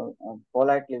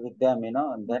politely with them,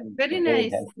 and then Very they will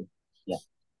nice. help you. Yeah.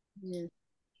 Yes.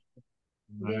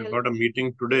 I got a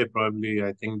meeting today. Probably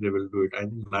I think they will do it. I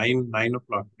think 9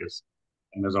 o'clock is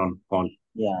Amazon call.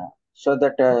 Yeah. So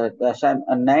that the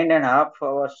 9.5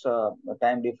 hours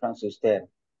time difference is there.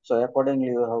 So accordingly,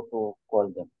 you have to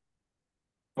call them.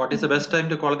 What is the best time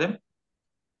to call them?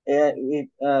 Indian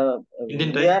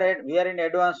We time? are in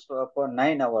advance for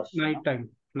 9 hours. Night time.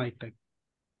 Night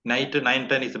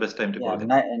 9:10 is the best time to call them.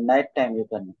 Night time you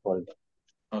can call them.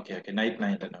 Okay, night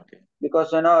 9:10. Okay.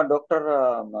 Because Dr.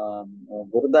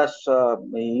 Gurudas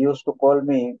he used to call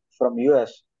me from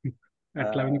US.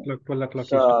 At 11 o'clock, 12 o'clock.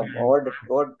 So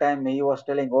odd time he was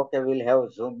telling, okay, we'll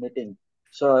have Zoom meeting.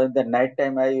 So in the night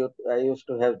time I used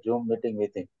to have Zoom meeting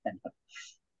with him.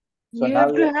 So you now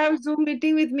have to have Zoom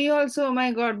meeting with me also. Oh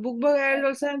my God, book and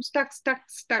also I'm stuck.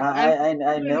 I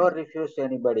never refuse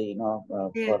anybody,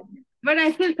 Yeah. But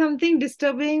I feel something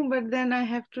disturbing, but then I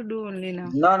have to do only now.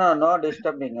 No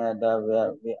disturbing.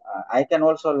 I can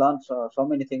also learn so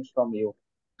many things from you.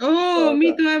 Oh,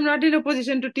 me too. I'm not in a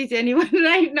position to teach anyone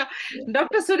right now. Yeah.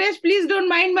 Dr. Suresh, please don't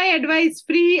mind my advice.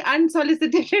 Free,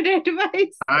 unsolicited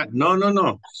advice.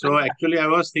 No. So actually, I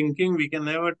was thinking we can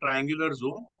have a triangular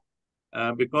Zoom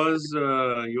because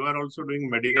you are also doing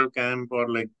medical camp or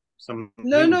like some.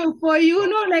 No, for you,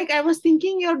 like I was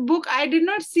thinking your book, I did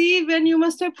not see when you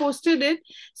must have posted it.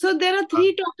 So there are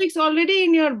 3 topics already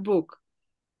in your book.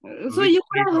 So Which you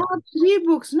could 3 have had topics? 3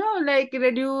 books, like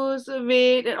reduce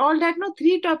weight, all that,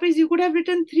 3 topics. You could have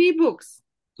written 3 books.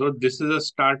 So this is a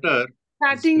starter.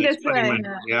 Starting, It's an that's why. experiment.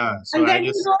 Yeah. So And then I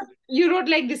just. you wrote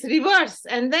like this, reverse,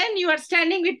 and then you are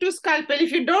standing with 2 scalpel.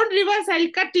 If you don't reverse, I'll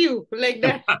cut you like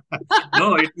that.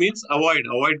 No, it means avoid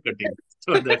cutting.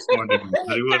 So that's what it means.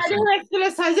 Reverse.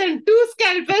 Cardiovascular surgeon, 2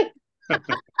 scalpel.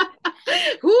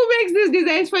 Who makes these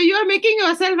designs for you? You are making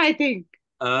yourself, I think.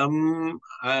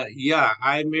 Yeah,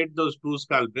 I made those 2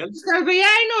 scalpels. Scalpel, yeah,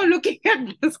 I know. Looking at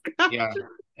the scalpel. Yeah,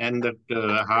 and that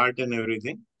heart and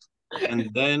everything. And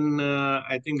then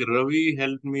I think Ravi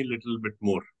helped me a little bit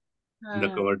more in the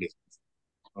cover distance.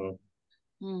 So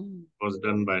it was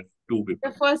done by 2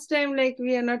 people. The first time, like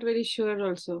we are not very sure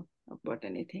also about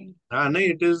anything. No,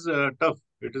 it is tough.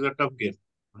 It is a tough game.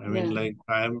 I mean, like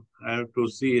I have to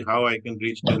see how I can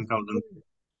reach 10,000.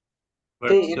 But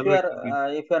See,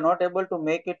 if you are not able to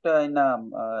make it in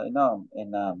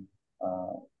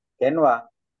Canva,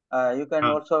 you can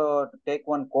also take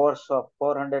one course of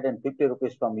 450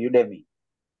 rupees from Udemy.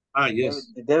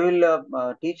 Yes. They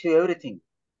will teach you everything,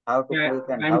 how to click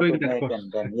and how to make,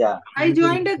 and then I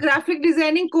joined a graphic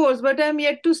designing course, but I'm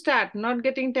yet to start. Not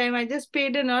getting time. I just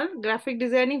paid and all graphic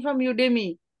designing from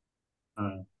Udemy.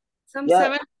 Some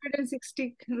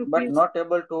 760 rupees. But not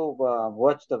able to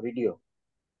watch the video.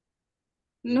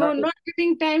 No, not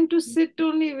getting time to sit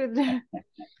only with them.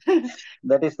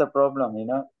 That is the problem,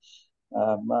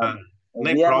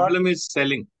 Problem is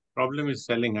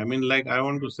selling. I mean, like I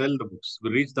want to sell the books,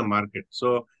 reach the market.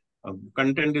 So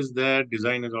content is there,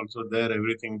 design is also there,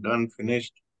 everything done,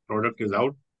 finished, product is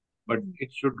out, but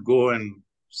it should go and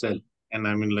sell. And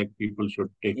I mean, like people should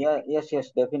take it.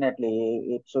 Yes, definitely.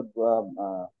 It should,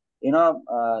 in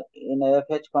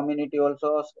AFH community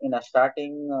also, in a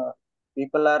starting,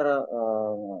 people are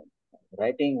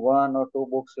writing 1 or 2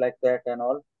 books like that and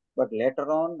all. But later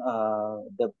on,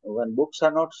 when books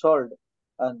are not sold,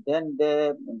 then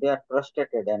they are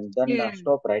frustrated and then Yeah.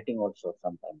 stop writing also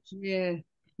sometimes. Yeah.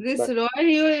 This But Roy,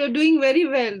 you're doing very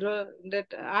well,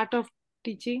 that art of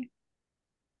teaching.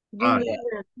 Doing Ah, very yeah,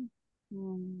 well.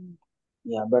 Mm.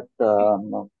 yeah, but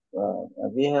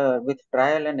we have with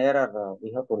trial and error,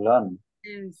 we have to learn,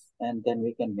 Yes. and then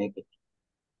we can make it.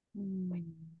 Mm.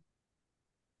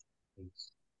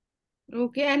 yes.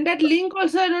 Okay, and that link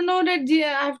also, I don't know that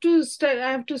I have to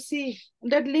I have to see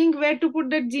that link, where to put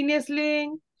that Genius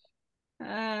link.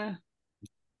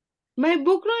 My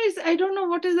book no is, I don't know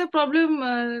what is the problem.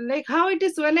 Like how it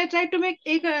is when I tried to make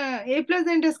A plus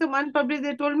and it has come unpublished.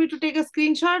 They told me to take a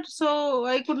screenshot, so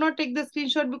I could not take the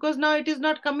screenshot because now it is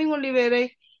not coming only where I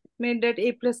made that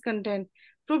A plus content.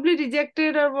 Probably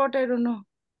rejected or what, I don't know.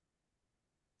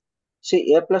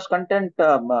 See, A plus content,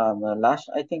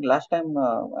 I think last time,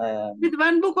 With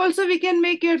one book also we can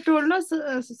make, you told, no?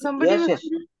 Somebody yes, was. yes.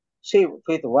 See,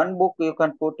 with one book you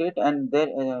can put it, and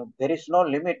there is no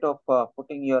limit of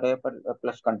putting your A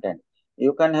plus content.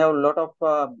 You can have a lot of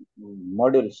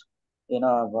modules, you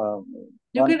know,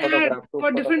 You one can add photograph, two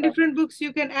for different photograph. books.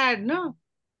 You can add, no?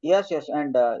 Yes, yes,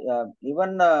 and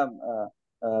even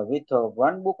with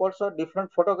one book also,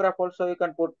 different photograph also you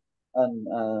can put. And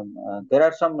there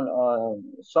are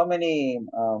so many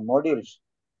modules.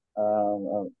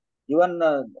 Uh, Even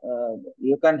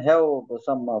you can have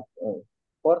some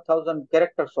 4,000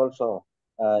 characters also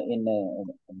in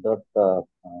dot A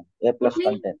plus Putting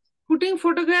content. putting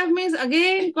photograph means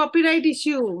again copyright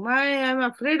issue. I'm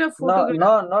afraid of No, photograph.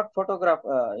 no, not photograph.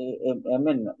 I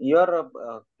mean, your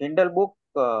Kindle book.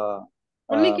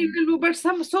 Only Um, Kindle book, but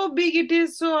some so big it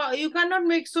is, so you cannot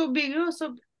make so big, no?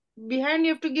 So behind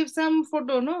you have to give some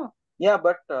photo, no? Yeah,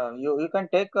 but you can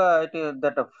take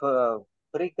that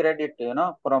free credit,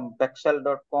 from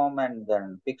pexel.com and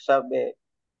then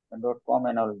pixabay.com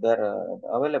and all. They're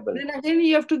available. Then again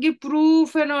you have to give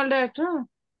proof and all that, no?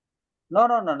 No,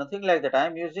 no, no, nothing like that.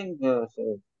 I'm using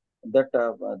that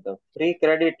the free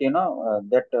credit,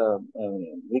 that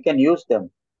we can use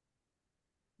them.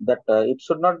 That it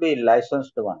should not be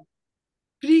licensed one.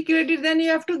 Free credit, then you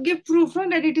have to give proof, no,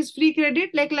 that it is free credit.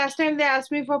 Like last time they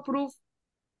asked me for proof.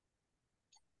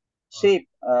 See,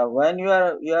 when you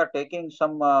are taking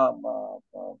some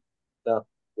the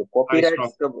I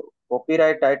stopped.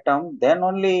 copyright item, then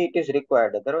only it is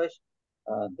required. Otherwise,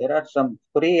 there are some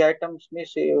free items,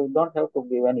 means you don't have to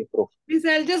give any proof. Please,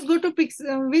 I'll just go to Pix.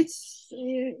 Which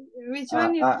Uh,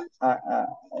 one? uh, uh, uh,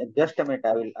 just a minute,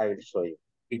 I will show you.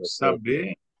 It's Wait, Subway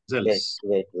wait, results.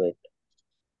 wait, wait.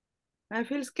 I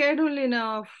feel scared only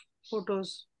now of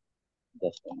photos.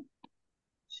 Just a minute.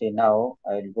 See, now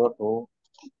I will go to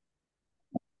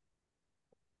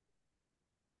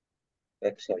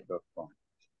excel.com.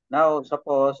 Now,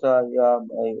 suppose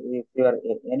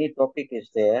if any topic is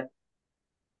there,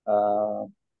 uh,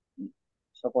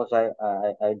 suppose I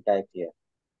type here.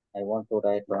 I want to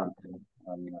write on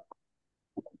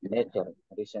nature.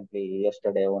 Recently,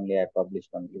 yesterday only I published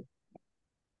only.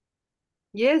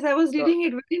 Yes, I was So reading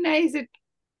it. Very nice. It.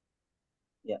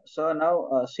 yeah. So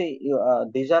now see,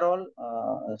 these are all.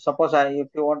 Suppose if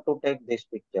you want to take this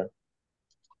picture,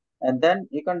 and then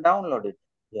you can download it.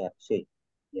 Yeah. See,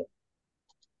 yeah,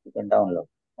 you can download,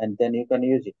 and then you can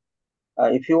use it.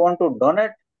 If you want to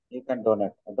donate, you can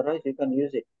donate. Otherwise, you can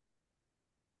use it.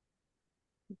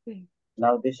 Okay.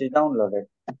 Now this is downloaded,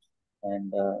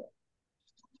 and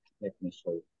let me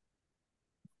show you.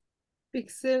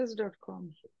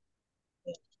 Pixels.com.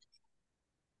 Yeah.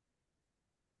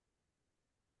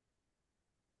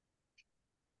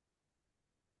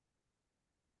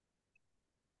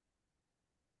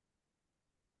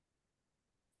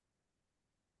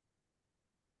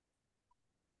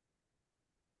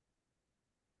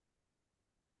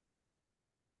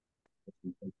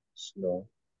 Slow.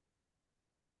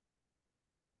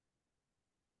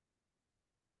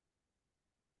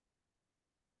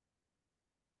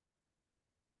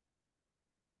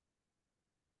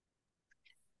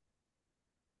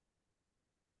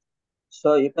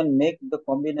 So you can make the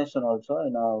combination also,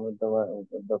 with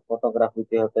the photograph which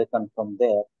you have taken from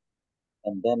there,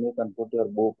 and then you can put your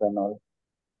book and all.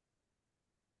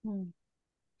 Hmm.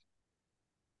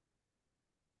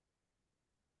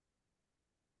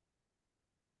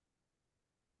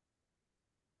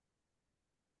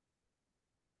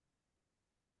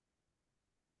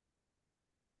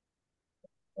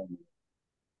 And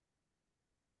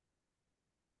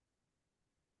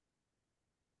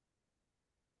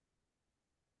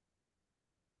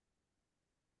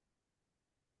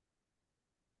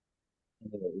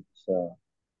anyway, it's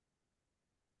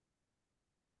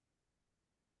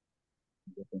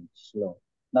getting slow.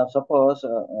 Now suppose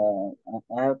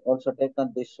I have also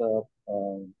taken this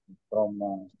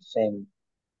from same.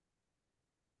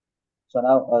 So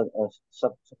now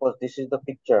suppose this is the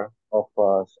picture of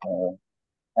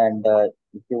and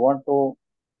if you want to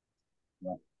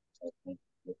let me-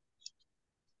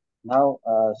 now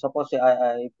suppose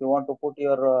if you want to put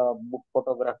your book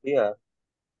photograph here,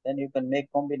 then you can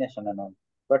make combination and all.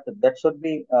 But that should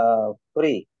be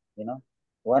free, you know.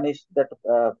 One is that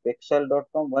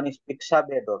pixel.com, one is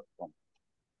pixabay.com.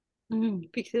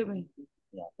 Pixabay.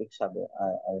 Yeah, pixabay.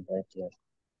 I'll write here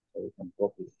so you can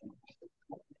copy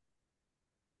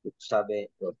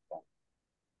pixabay.com.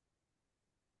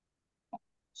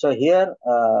 So here,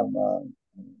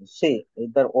 see,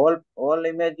 either all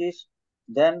images,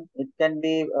 then it can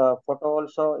be photo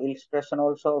also, illustration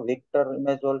also, vector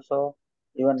image also,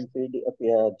 even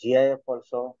PDF, GIF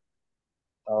also,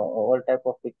 all type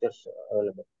of pictures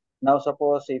available. Now,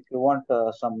 suppose if you want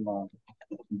some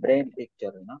brain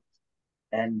picture, you know,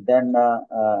 and then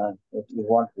if you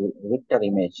want vector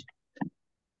image,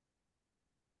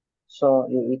 so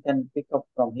you can pick up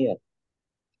from here,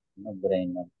 you know,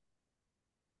 brain,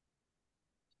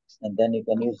 and then you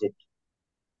can use it.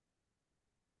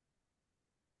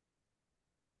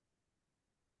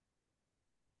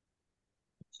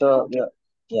 So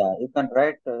yeah, you can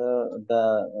write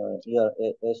the your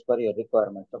as per your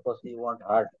requirement. Suppose you want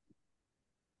heart,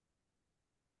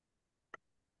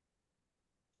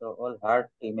 so all heart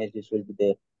images will be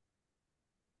there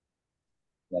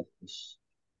like this.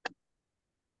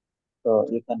 So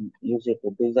you can use it.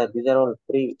 These are all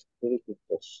free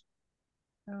pictures.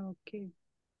 Okay.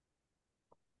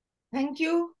 Thank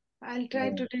you. I'll try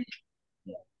Yeah. today.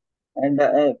 Yeah. And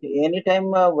anytime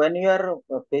when you are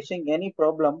facing any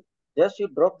problem, just you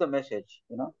drop the message.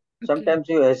 You know, sometimes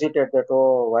you hesitate that,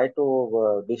 oh, why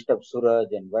to disturb Suraj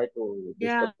and why to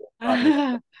disturb Amit.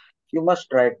 Yeah. You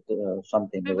must write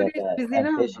something that Everybody's busy I'm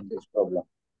now. facing this problem.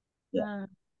 Yeah. Ah,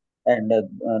 And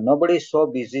nobody is so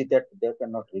busy that they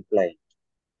cannot reply.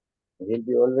 We'll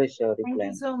be always Thank you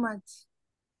replying, so much.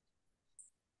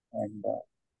 and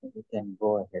we can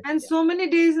go ahead. And Yeah. so many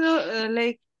days,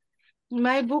 like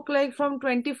my book, like from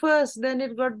 21st, then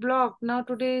it got blocked. Now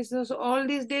today is so all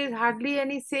these days hardly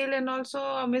any sale, and also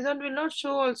Amazon will not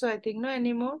show also, I think, no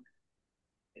anymore.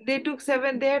 They took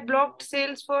they had blocked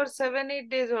sales for 7-8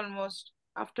 days almost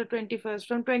after 21st.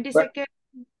 From But 22nd,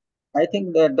 I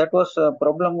think that was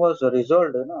problem was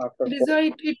resolved, you know, after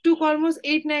it took almost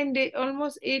 8-9 days,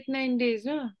 almost 8-9 days,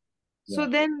 no? So yeah.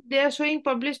 then they are showing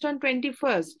published on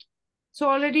 21st. So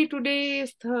already today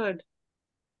is 3rd.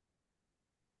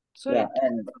 So Yeah, it,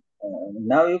 and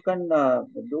now you can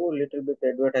do a little bit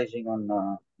advertising on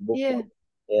book yeah,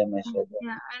 AMS. as well.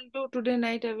 yeah, I'll do today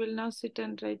night. I will now sit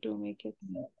and try to make it.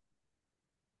 Yeah.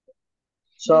 Yes.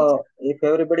 So if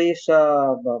everybody is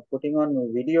putting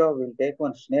on video, we'll take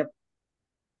one snap,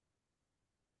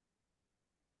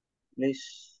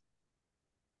 please.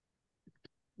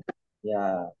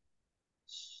 Yeah.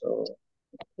 So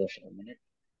just a minute.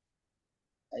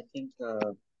 I think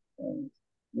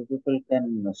you people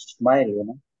can smile, you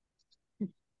know.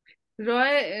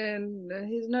 Roy,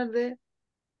 he's not there.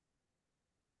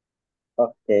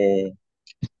 Okay.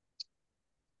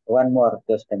 One more,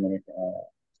 just a minute.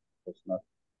 It's not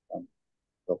come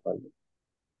properly.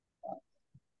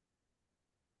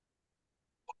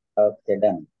 Okay,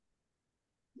 done.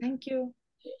 Thank you.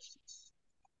 Yes.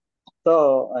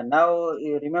 So now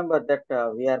you remember that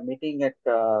we are meeting at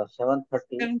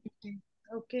 7:30. 7:50.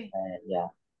 Okay. Yeah,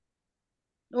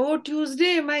 Oh,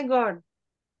 Tuesday, my God.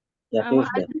 yeah, I'll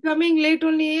Tuesday. be coming late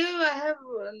only. I have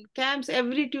camps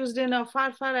every Tuesday now.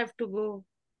 Far, far I have to go.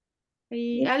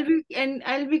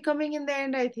 I'll be coming in the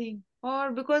end, I think.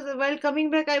 Or because while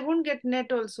coming back, I won't get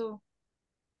net also.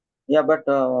 Yeah, but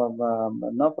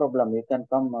no problem. You can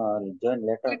come join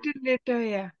later. Little later,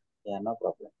 yeah. Yeah, no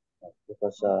problem.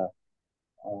 Because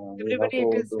we have Everybody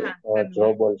it to is do a done.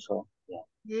 job also. Yeah.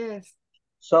 Yes.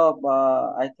 So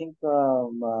I think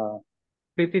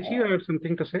Pritishi, you have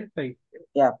something to say? Like,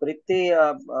 yeah, Priti,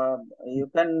 you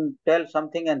can tell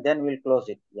something and then we'll close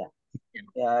it. Yeah.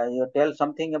 Yeah, you tell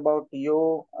something about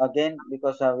you again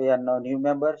because we are now new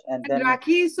members, and And then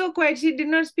Rakhi is so quiet. She did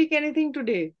not speak anything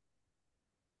today.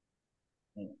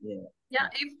 yeah, Yeah,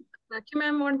 if Rakhi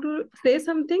ma'am want to say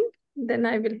something, then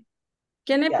I will.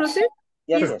 Can I yeah. proceed?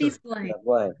 Yes, Please, yes. please go ahead. Yeah,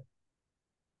 go ahead.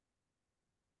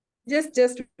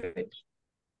 Just wait.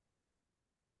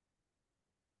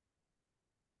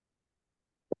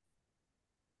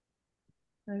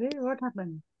 Okay, what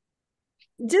happened?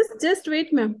 Just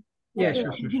wait, ma'am. yeah, Okay.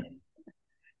 sure, sure.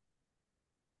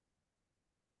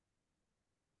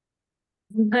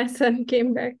 My son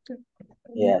came back to.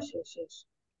 Yes, yes, yes.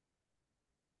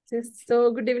 Yes,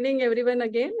 so good evening, everyone,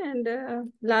 again. And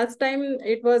last time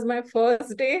it was my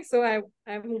first day, so I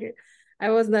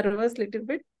was nervous a little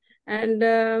bit. And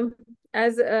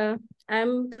as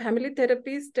I'm family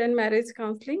therapist and marriage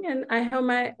counseling, and I have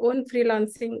my own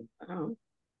freelancing.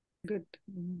 Good.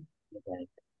 Right.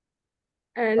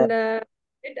 And I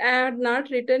had not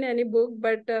written any book,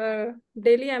 but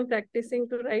daily I'm practicing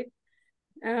to write.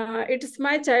 It's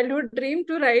my childhood dream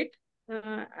to write.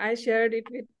 I shared it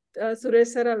with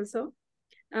Suresh sir also.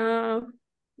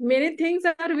 Many things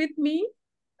are with me.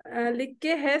 लिख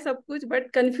के है सब कुछ,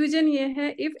 but confusion ये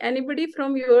है, if anybody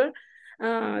from your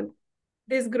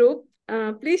this group,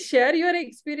 please share your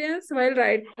experience while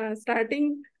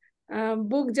starting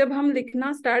book. जब हम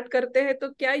लिखना स्टार्ट करते हैं तो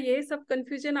क्या ये सब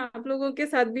confusion आप लोगों के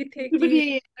साथ भी थे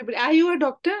कि Are you a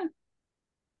doctor?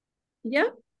 Yeah.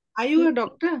 Are you a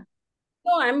doctor?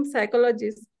 No, I'm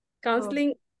psychologist,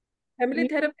 counseling, family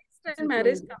therapist and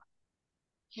marriage counselor.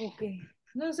 Okay.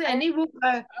 No, so any book,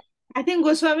 I think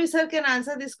Goswami sir can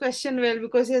answer this question well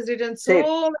because he has written so many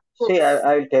books. See,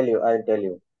 I'll tell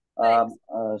you.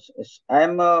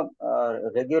 I'm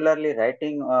regularly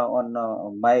writing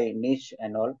on my niche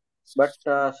and all, but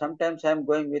sometimes I'm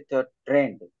going with a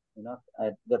trend.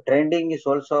 The trending is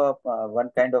also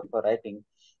one kind of writing.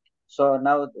 So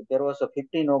now there was a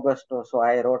 15 August, so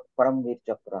I wrote Paramveer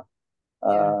Chakra.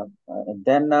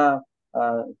 Then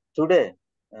today,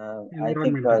 I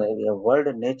think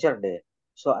World Nature Day.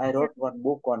 So I wrote one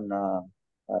book on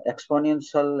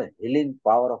exponential healing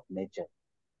power of nature.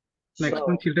 Next So,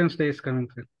 month, Children's Day is coming,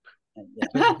 sir.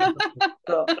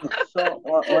 so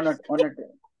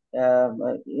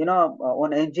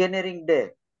on Engineering Day,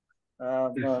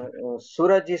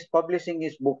 Suraj is publishing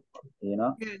his book,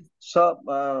 So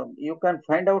you can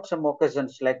find out some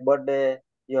occasions like birthday,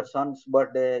 your son's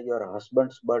birthday, your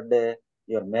husband's birthday,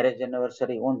 your marriage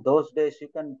anniversary. On those days, you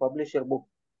can publish your book.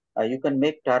 You can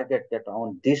make target that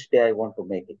on this day I want to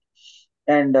make it.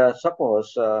 And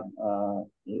suppose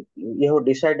you have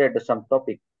decided some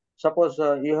topic. Suppose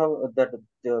you have that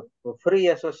the free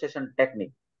association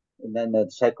technique in the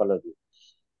psychology.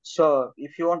 So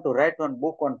if you want to write one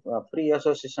book on free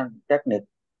association technique,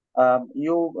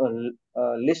 you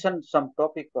listen some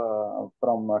topic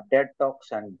from TED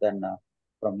Talks and then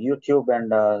from YouTube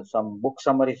and some book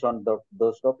summaries on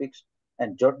those topics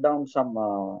and jot down some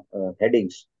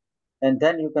headings. And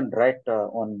then you can write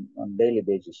on daily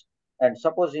basis. And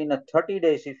suppose in 30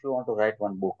 days, if you want to write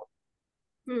one book.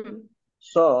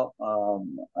 So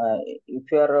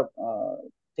if you are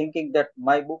thinking that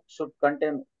my book should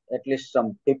contain at least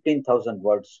some 15,000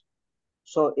 words.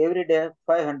 So every day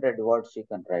 500 words you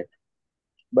can write.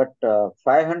 But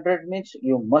 500 means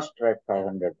you must write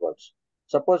 500 words.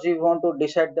 Suppose you want to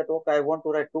decide that, okay, I want to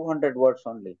write 200 words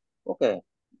only. Okay,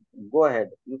 go ahead.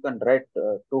 You can write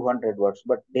 200 words,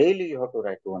 but daily you have to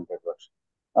write 200 words.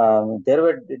 There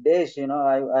were days,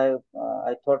 I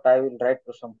thought I will write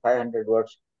to some 500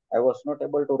 words. I was not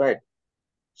able to write.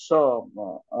 So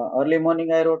early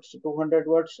morning I wrote 200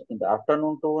 words, in the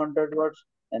afternoon 200 words,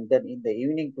 and then in the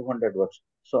evening 200 words.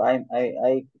 So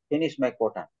I finished my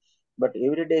quota, but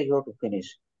every day you have to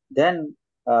finish. Then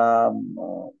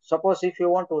suppose if you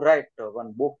want to write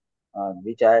one book,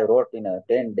 which I wrote in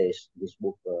 10 days, this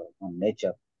book on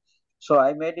nature. So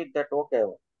I made it that, okay,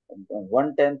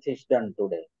 1/10 is done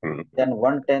today. Then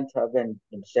 1/10 again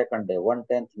in second day,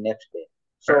 1/10 next day.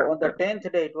 So on the 10th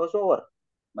day, it was over.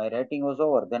 My writing was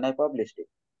over. Then I published it.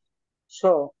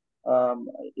 So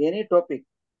any topic,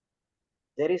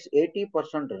 there is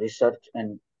 80% research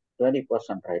and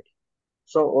 20% writing.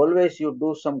 So always you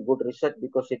do some good research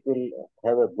because it will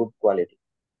have a good quality.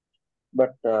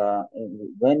 But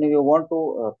when you want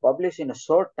to publish in a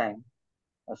short time,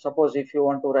 suppose if you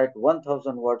want to write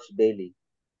 1,000 words daily,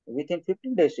 within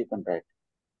 15 days you can write.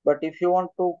 But if you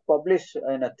want to publish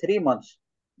in 3 months,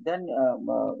 then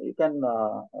you can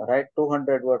write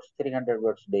 200 words, 300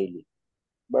 words daily.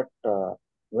 But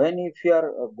when if you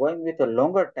are going with a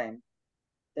longer time,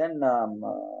 then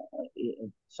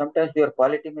sometimes your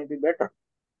quality may be better.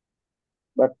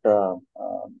 But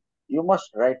you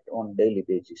must write on daily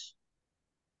basis.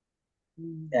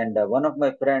 And one of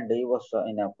my friend, he was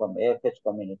from AFH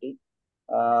community.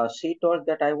 She told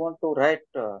that I want to write,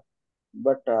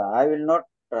 but I will not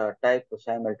type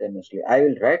simultaneously. I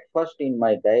will write first in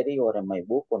my diary or in my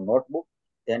book or notebook.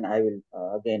 Then I will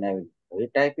again I will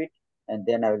retype it, and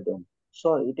then I will do.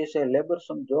 So it is a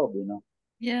laborsome job,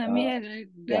 Yeah, me I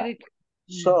write direct.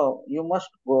 So you must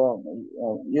go.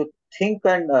 You think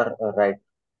and write.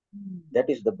 That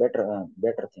is the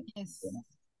better thing. Yes.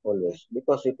 Always,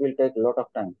 because it will take a lot of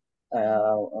time.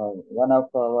 One of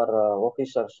our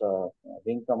officers,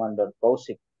 Wing Commander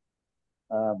Kausik,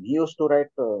 He used to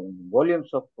write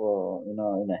volumes of, in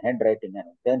a handwriting,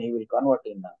 and then he will convert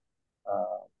in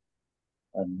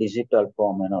a digital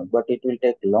form and all. But it will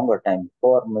take longer time,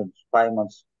 4 months, 5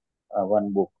 months,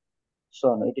 one book.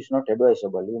 So it is not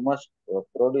advisable. You must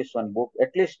produce one book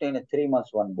at least in 3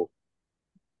 months, one book,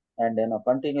 and on a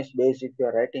continuous basis. If you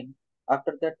are writing,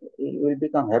 after that you will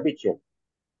become habitual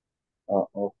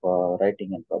of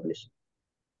writing and publishing.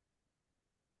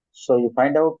 So you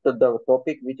find out the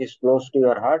topic which is close to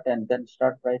your heart and then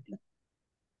start writing.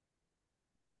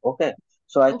 Okay.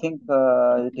 So I think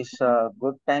it is a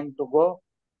good time to go,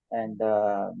 and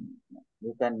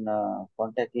you can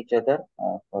contact each other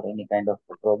for any kind of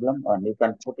problem, and you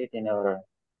can put it in our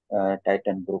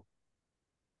Titan group.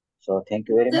 So thank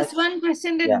you very much. Just one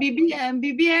question that Yeah.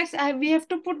 BB ads, we have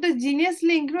to put the Genius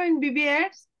link, no, in BB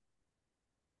ads?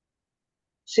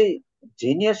 See,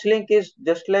 Genius link is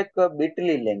just like a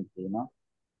Bitly link,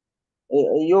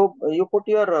 You put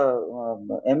your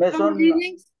Amazon.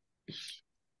 Relinks?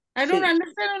 I don't See,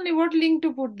 understand only what link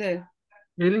to put there.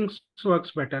 Relinks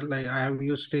works better. Like I have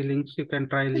used Relinks. You can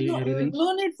try Relinks.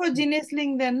 No need for Genius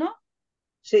link then, no?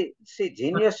 see,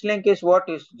 Genius link is what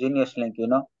is Genius link,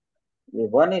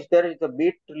 One is there is the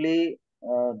Bitly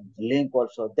link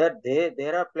also. That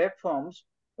there are platforms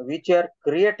which are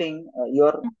creating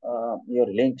your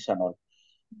links and all.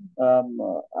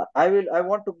 I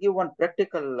want to give one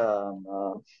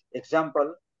practical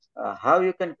example how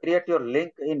you can create your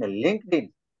link in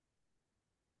LinkedIn.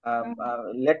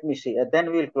 Let me see.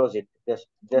 Then we'll close it. Just.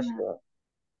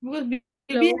 Because BB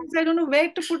ads, I don't know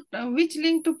where to put, which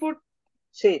link to put.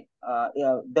 See,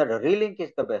 the relink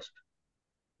is the best.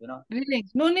 Relinks.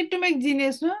 No need to make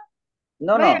Genius, no?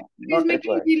 No, Why? no, not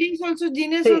making required. Relinks also,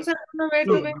 Genius See, also, I don't know where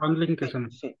to make. One link is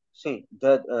enough. See,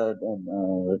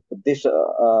 this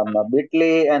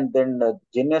Bitly and then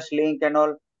Genius link and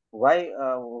all. Why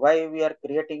we are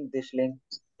creating this link?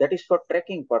 That is for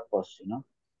tracking purpose.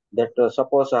 That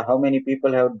suppose how many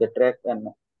people have the track, and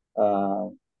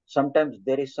sometimes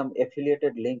there is some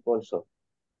affiliated link also.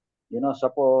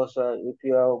 Suppose if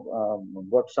you have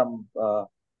got some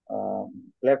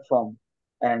platform,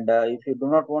 and if you do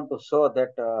not want to show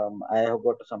that I have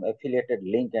got some affiliated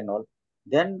link and all,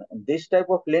 then this type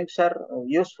of links are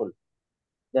useful.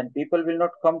 Then people will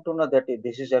not come to know that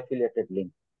this is affiliated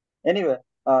link. Anyway,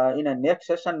 in a next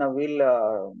session, we'll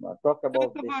talk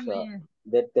about this,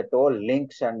 that all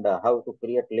links, and how to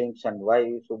create links, and why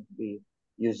you should be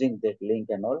using that link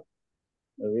and all.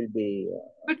 Will be.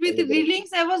 But with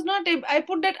relinks, I was not able. I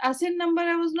put that ASIN number.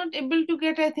 I was not able to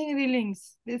get. I think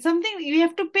relinks. There's something you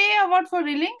have to pay or what for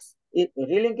relinks?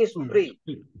 Relink is free.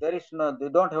 There is no. You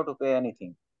don't have to pay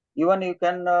anything. Even you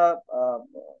can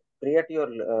create your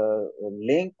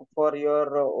link for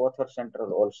your author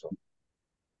central also.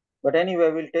 But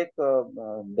anyway, we'll take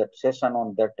that session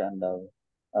on that, and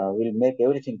we'll make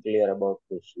everything clear about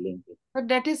this link. But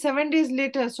that is 7 days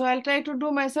later. So I'll try to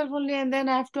do myself only, and then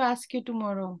I have to ask you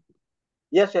tomorrow.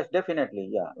 Yes, definitely.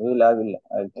 Yeah,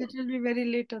 I'll it will be very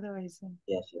late otherwise.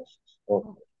 Yes.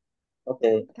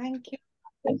 Okay. Thank you.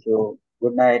 Thank you.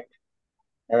 Good night.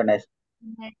 Have a nice.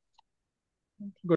 Good night. Good